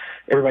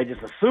 Everybody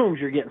just assumes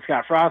you're getting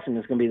Scott Frost, and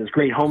it's going to be this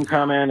great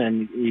homecoming,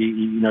 and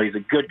he's a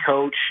good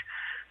coach.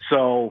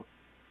 So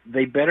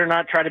they better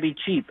not try to be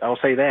cheap. I'll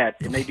say that.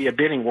 It may be a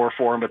bidding war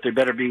for him, but they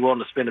better be willing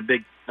to spend a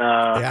big.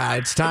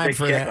 It's time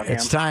for them.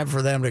 It's time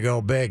for them to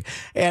go big.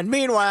 And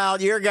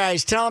meanwhile, your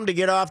guys tell them to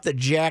get off the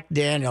Jack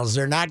Daniels.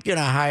 They're not going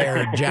to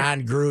hire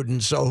John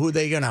Gruden. So who are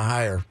they going to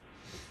hire?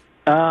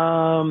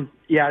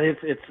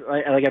 It's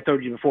like I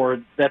told you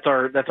before. That's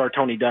our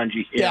Tony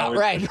Dungy.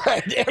 Right.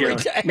 Every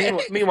time.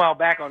 Meanwhile,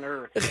 back on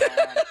Earth,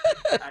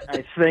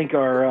 I think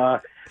I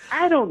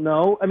don't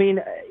know. I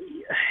mean,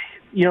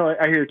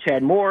 I hear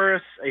Chad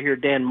Morris. I hear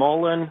Dan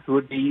Mullen, who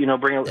would be,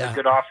 bring a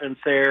good offense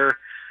there.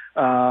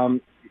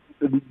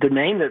 The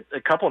name that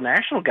a couple of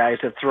national guys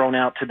have thrown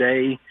out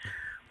today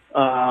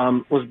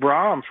was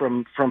Braum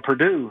from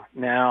Purdue.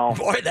 Now,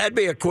 boy, that'd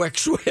be a quick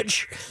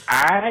switch.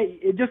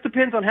 It just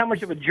depends on how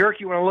much of a jerk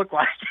you want to look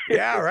like.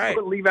 Yeah, right. If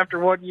you leave after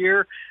 1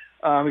 year,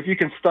 if you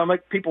can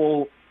stomach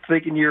people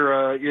thinking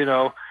you're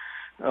a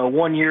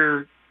 1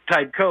 year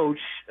type coach,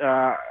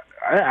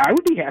 I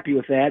would be happy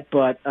with that.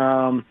 But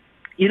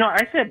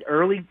I said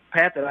early,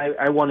 Pat, that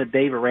I wanted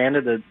Dave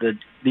Aranda, the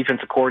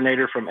defensive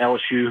coordinator from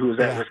LSU, who was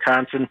at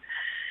Wisconsin.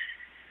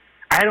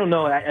 I don't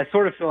know. I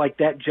sort of feel like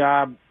that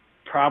job,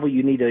 probably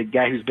you need a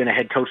guy who's been a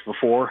head coach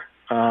before.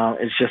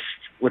 It's just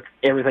with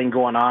everything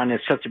going on,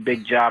 it's such a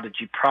big job that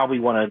you probably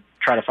want to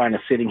try to find a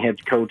sitting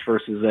head coach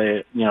versus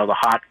the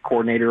hot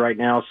coordinator right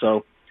now.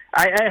 So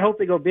I hope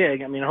they go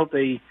big. I mean, I hope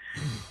they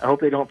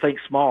don't think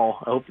small.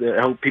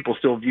 I hope people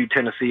still view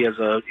Tennessee as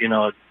a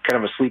kind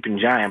of a sleeping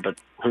giant. But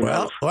who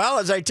knows? Well,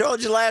 as I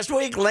told you last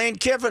week, Lane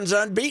Kiffin's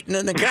unbeaten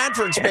in the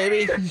conference,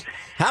 baby.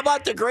 How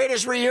about the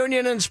greatest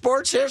reunion in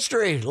sports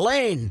history?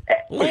 Lane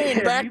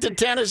back to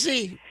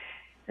Tennessee.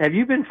 Have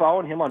you been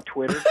following him on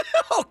Twitter?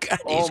 Oh, God,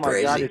 he's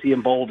crazy. God, is he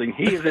emboldened?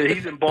 He's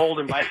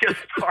emboldened by his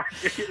start.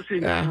 It's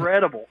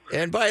incredible.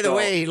 And by the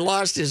way, he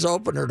lost his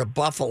opener to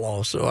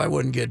Buffalo, so I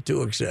wouldn't get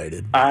too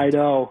excited. I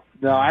know.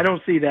 No, I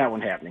don't see that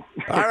one happening.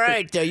 All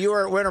right, you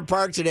were at Winter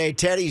Park today.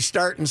 Teddy's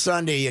starting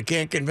Sunday. You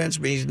can't convince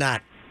me he's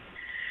not.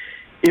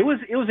 It was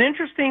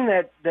interesting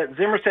that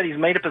Zimmer said he's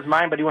made up his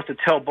mind, but he wants to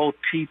tell both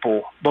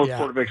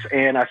quarterbacks,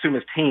 and I assume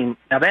his team.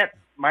 Now that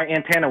my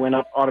antenna went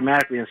up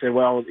automatically and said,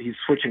 well, he's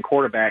switching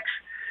quarterbacks.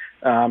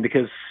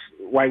 Because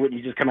why wouldn't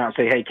you just come out and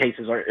say, "Hey, Case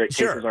is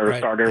our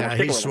starter"? Yeah,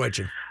 he's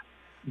switching.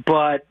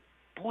 But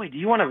boy, do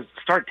you want to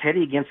start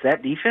Teddy against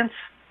that defense?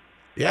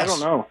 Yes, I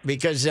don't know,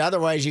 because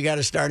otherwise you got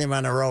to start him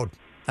on the road.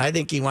 I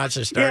think he wants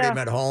to start him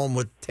at home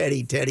with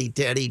Teddy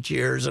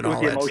cheers and with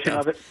all the that emotion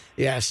stuff. Of it.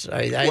 Yes,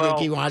 I think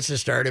he wants to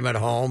start him at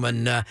home,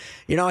 and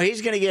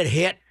he's going to get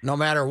hit no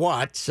matter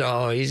what,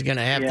 so he's going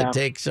to have to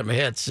take some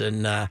hits.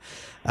 And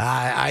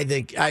I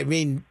think,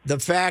 the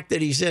fact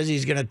that he says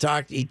he's going to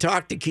talk, he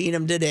talked to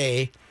Keenum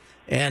today,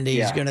 and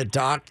he's going to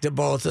talk to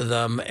both of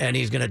them, and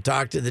he's going to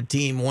talk to the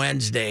team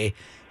Wednesday.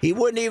 He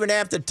wouldn't even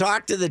have to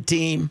talk to the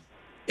team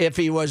if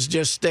he was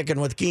just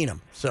sticking with Keenum.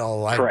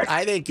 So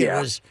I think it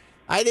was.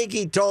 I think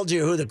he told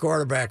you who the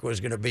quarterback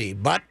was going to be,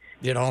 but,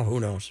 who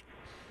knows?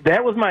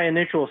 That was my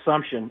initial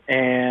assumption,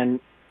 and,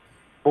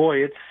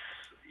 boy,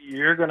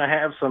 you're going to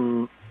have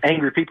some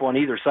angry people on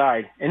either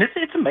side. And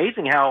it's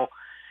amazing how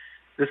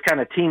this kind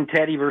of Team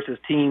Teddy versus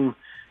Team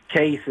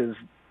Case is,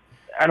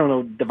 I don't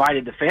know,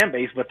 divided the fan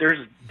base, but there's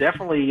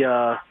definitely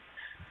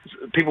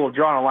people have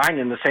drawn a line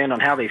in the sand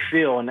on how they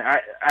feel, and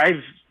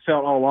I've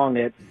felt all along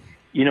that,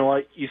 you know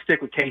what, you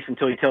stick with Case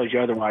until he tells you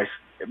otherwise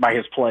by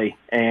his play,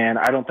 and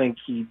I don't think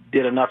he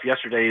did enough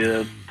yesterday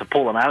to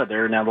pull him out of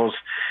there. Now those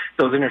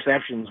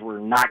interceptions were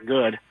not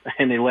good,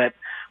 and they let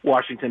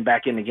Washington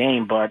back in the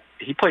game, but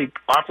he played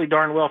awfully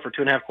darn well for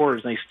 2.5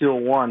 quarters, and they still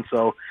won.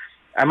 So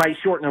I might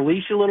shorten the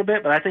leash a little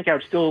bit, but I think I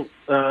would still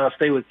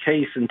stay with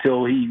Case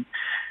until he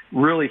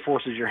really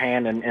forces your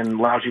hand and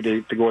allows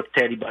you to go with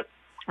Teddy. But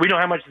we know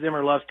how much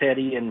Zimmer loves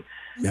Teddy, and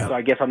so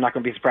I guess I'm not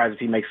going to be surprised if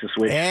he makes the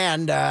switch.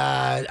 And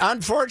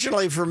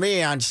unfortunately for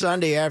me, on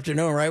Sunday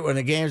afternoon, right when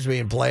the game's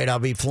being played, I'll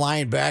be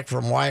flying back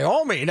from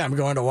Wyoming. I'm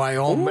going to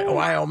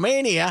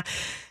Wyomania.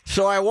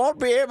 So I won't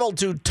be able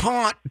to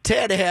taunt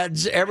Ted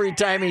Heads every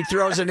time he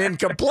throws an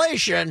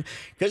incompletion,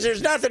 because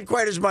there's nothing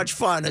quite as much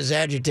fun as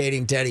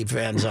agitating Teddy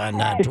fans on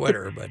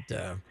Twitter. But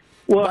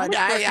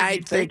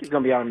I think he's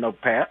going to be on him, though,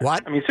 Pat.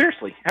 What? I mean,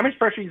 seriously, how much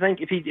pressure do you think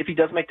if he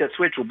does make that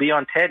switch will be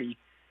on Teddy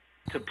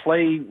to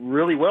play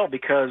really well,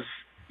 because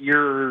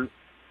you're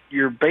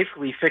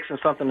basically fixing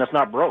something that's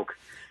not broke.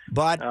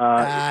 But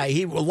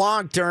he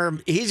long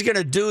term, he's going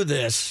to do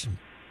this.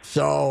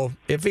 So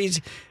if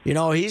he's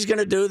going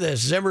to do this.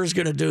 Zimmer's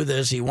going to do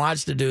this. He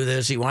wants to do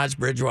this. He wants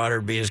Bridgewater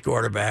to be his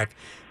quarterback.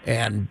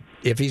 And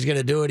if he's going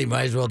to do it, he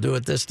might as well do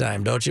it this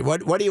time, don't you?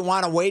 What do you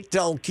want to wait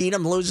till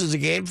Keenum loses a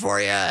game for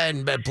you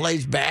and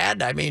plays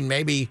bad? I mean,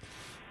 maybe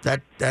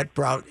that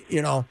probably,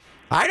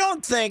 I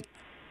don't think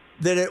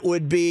that it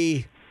would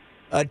be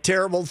a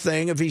terrible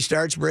thing if he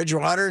starts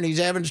Bridgewater and he's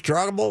having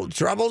troubles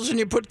and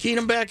you put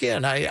Keenum back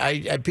in.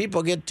 I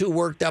people get too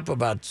worked up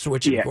about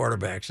switching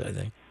quarterbacks, I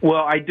think.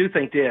 Well, I do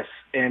think this,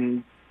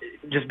 and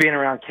just being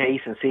around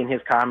Case and seeing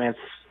his comments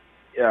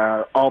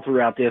all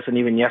throughout this and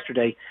even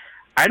yesterday,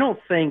 I don't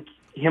think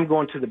him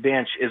going to the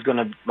bench is going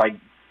to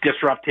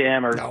disrupt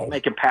him or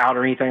make him pout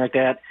or anything like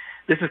that.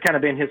 This has kind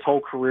of been his whole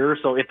career.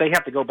 So if they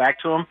have to go back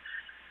to him,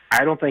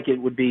 I don't think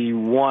it would be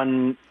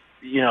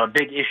a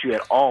big issue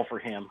at all for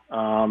him.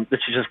 This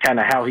is just kind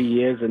of how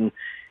he is, and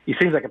he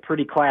seems like a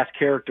pretty class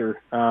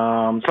character.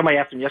 Somebody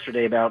asked him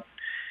yesterday about,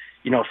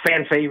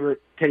 fan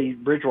favorite Teddy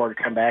Bridgewater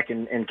come back,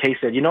 and Case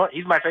said, you know what,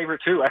 he's my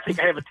favorite too. I think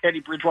I have a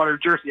Teddy Bridgewater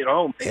jersey at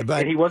home,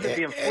 and he wasn't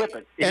being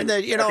flippant. And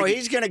then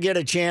he's going to get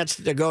a chance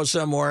to go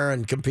somewhere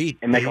and compete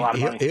and make a lot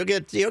of money. He'll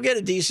get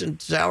a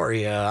decent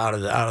salary out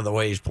of the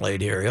way he's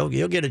played here.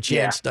 He'll get a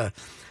chance to.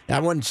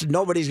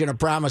 Nobody's going to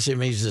promise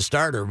him he's the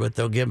starter, but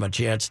they'll give him a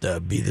chance to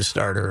be the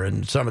starter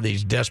in some of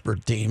these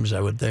desperate teams, I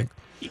would think.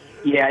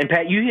 Yeah, and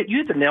Pat, you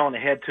hit the nail on the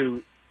head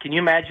too. Can you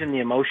imagine the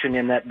emotion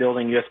in that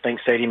building, U.S. Bank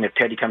Stadium, if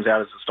Teddy comes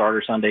out as a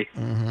starter Sunday?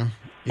 Mm-hmm.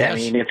 Yes. I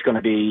mean, it's going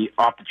to be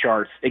off the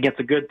charts against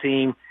a good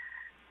team.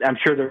 I'm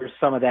sure there's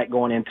some of that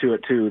going into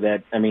it too.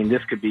 It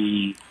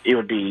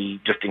would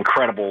be just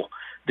incredible,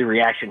 the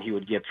reaction he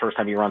would get first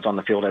time he runs on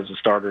the field as a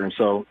starter, and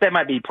so that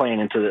might be playing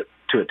into it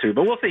too.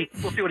 But we'll see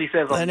what he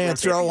says. And he'll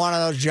throw one of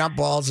those jump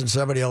balls, and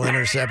somebody will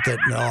intercept it,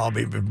 and I'll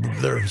be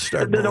there.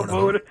 Start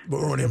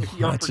booing him.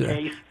 That's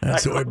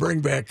the way. Bring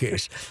back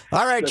Case.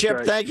 All right, Chip.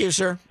 Right. Thank you,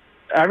 sir.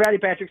 All righty,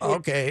 Patrick.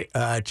 Okay,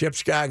 Chip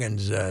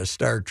Scoggins,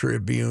 Star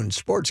Tribune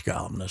sports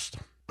columnist.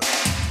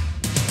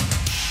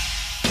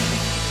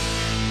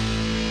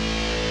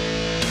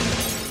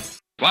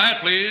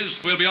 Quiet, please.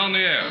 We'll be on the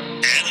air.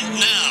 And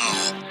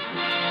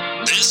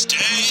now, this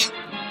day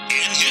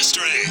in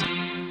history.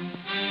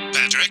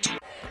 Patrick?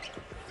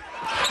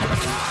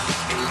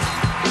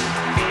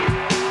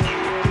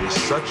 It was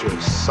such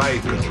a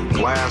sight because the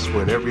glass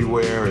went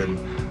everywhere, and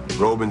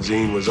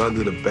Robinzine was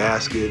under the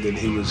basket, and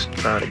he was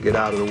trying to get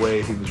out of the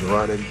way. He was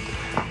running,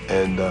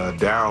 and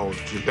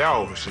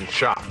Darryl was in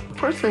shock.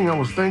 First thing I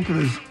was thinking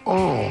is,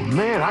 oh,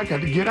 man, I got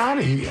to get out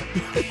of here.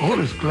 All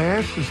this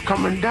glass is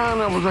coming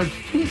down. I was like,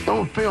 please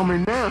don't fail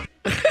me now.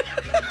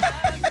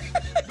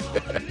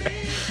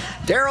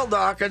 Darryl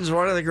Dawkins,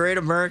 one of the great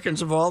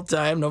Americans of all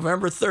time,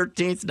 November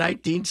 13th,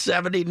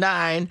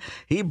 1979,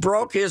 he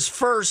broke his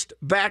first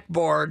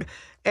backboard,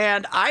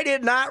 and I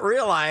did not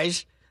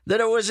realize that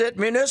it was at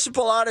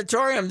Municipal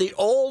Auditorium, the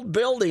old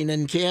building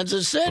in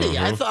Kansas City.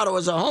 I thought it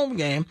was a home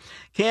game.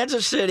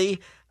 Kansas City,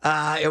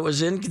 it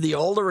was in the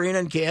old arena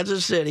in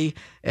Kansas City,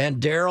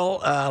 and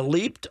Darryl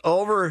leaped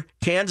over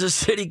Kansas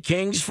City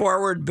Kings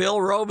forward Bill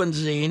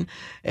Robinzine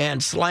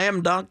and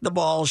slam dunked the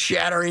ball,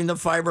 shattering the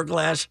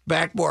fiberglass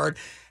backboard.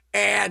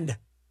 And,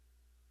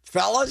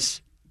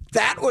 fellas,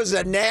 that was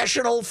a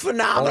national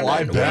phenomenon. Oh,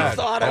 I bet. We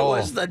thought it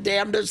was the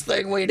damnedest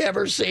thing we'd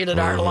ever seen in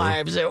our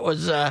lives. It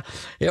was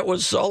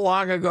so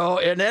long ago,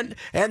 and then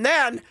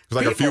it was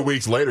like a few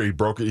weeks later he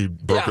broke a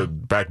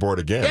backboard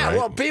again. Yeah, right?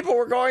 well, people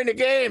were going to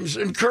games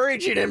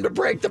encouraging him to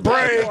break the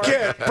backboard,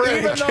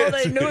 even though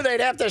they knew they'd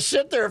have to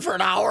sit there for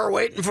an hour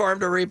waiting for him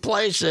to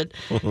replace it.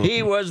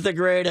 He was the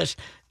greatest.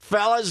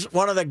 Fellas,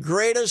 one of the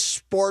greatest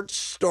sports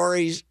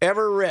stories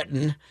ever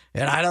written,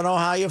 and I don't know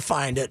how you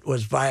find it,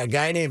 was by a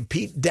guy named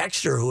Pete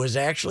Dexter, who was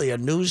actually a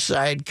news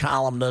side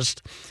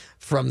columnist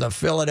from the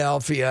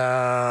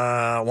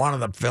one of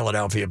the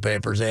Philadelphia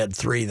papers. They had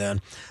 3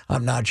 then.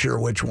 I'm not sure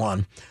which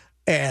one.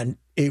 And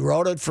he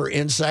wrote it for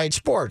Inside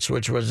Sports,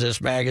 which was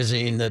this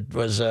magazine that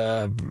was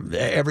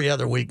every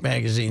other week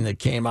magazine that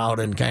came out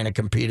and kind of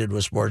competed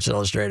with Sports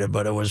Illustrated,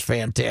 but it was a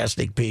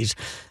fantastic piece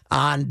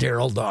on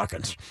Darryl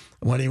Dawkins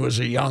when he was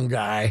a young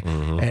guy,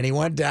 and he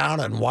went down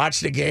and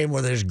watched a game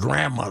with his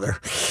grandmother,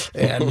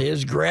 and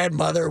his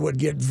grandmother would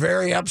get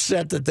very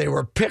upset that they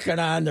were picking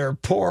on her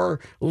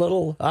poor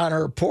little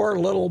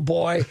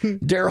boy,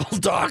 Darryl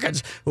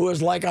Dawkins, who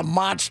was like a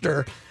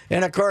monster.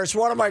 And, of course,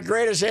 one of my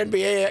greatest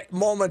NBA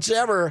moments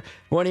ever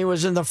when he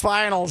was in the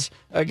finals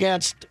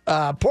against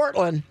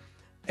Portland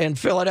in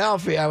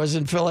Philadelphia. I was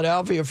in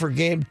Philadelphia for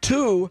Game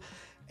 2,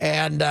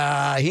 and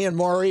he and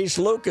Maurice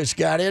Lucas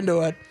got into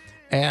it.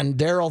 And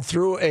Darryl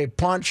threw a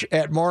punch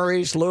at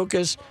Maurice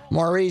Lucas.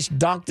 Maurice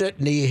dunked it,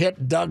 and he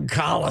hit Doug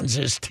Collins,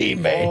 his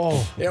teammate.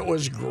 Oh. It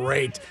was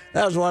great.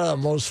 That was one of the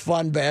most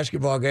fun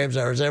basketball games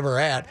I was ever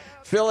at.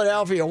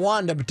 Philadelphia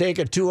won to take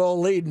a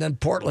 2-0 lead, and then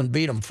Portland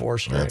beat them 4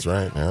 straight. That's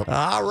right. Yep.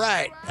 All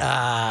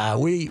right.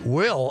 We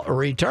will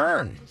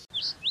return.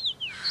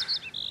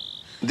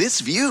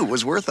 This view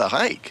was worth a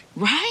hike.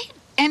 Right?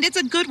 And it's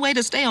a good way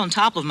to stay on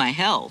top of my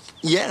health.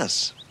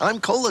 Yes. I'm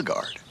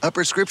Cologuard, a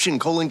prescription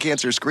colon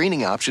cancer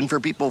screening option for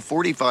people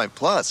 45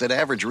 plus at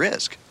average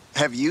risk.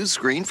 Have you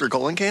screened for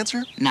colon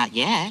cancer? Not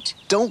yet.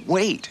 Don't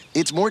wait.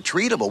 It's more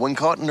treatable when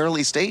caught in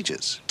early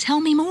stages. Tell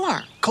me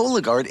more.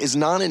 Cologuard is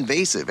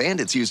non-invasive and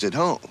it's used at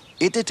home.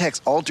 It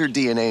detects altered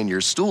DNA in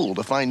your stool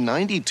to find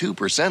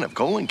 92% of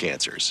colon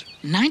cancers.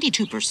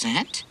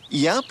 92%?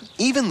 Yep,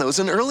 even those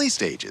in early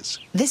stages.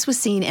 This was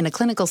seen in a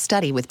clinical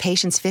study with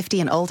patients 50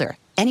 and older.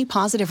 Any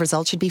positive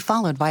result should be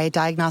followed by a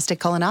diagnostic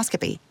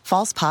colonoscopy.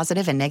 False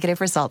positive and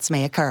negative results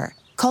may occur.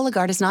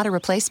 Cologuard is not a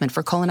replacement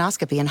for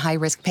colonoscopy in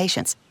high-risk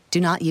patients.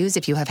 Do not use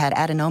if you have had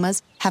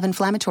adenomas, have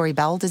inflammatory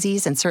bowel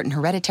disease and certain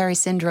hereditary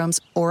syndromes,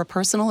 or a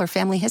personal or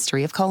family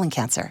history of colon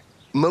cancer.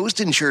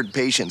 Most insured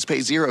patients pay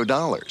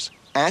 $0.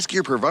 Ask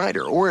your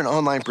provider or an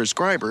online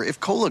prescriber if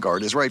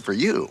Cologuard is right for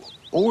you,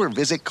 or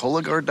visit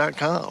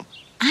Cologuard.com.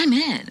 I'm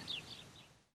in.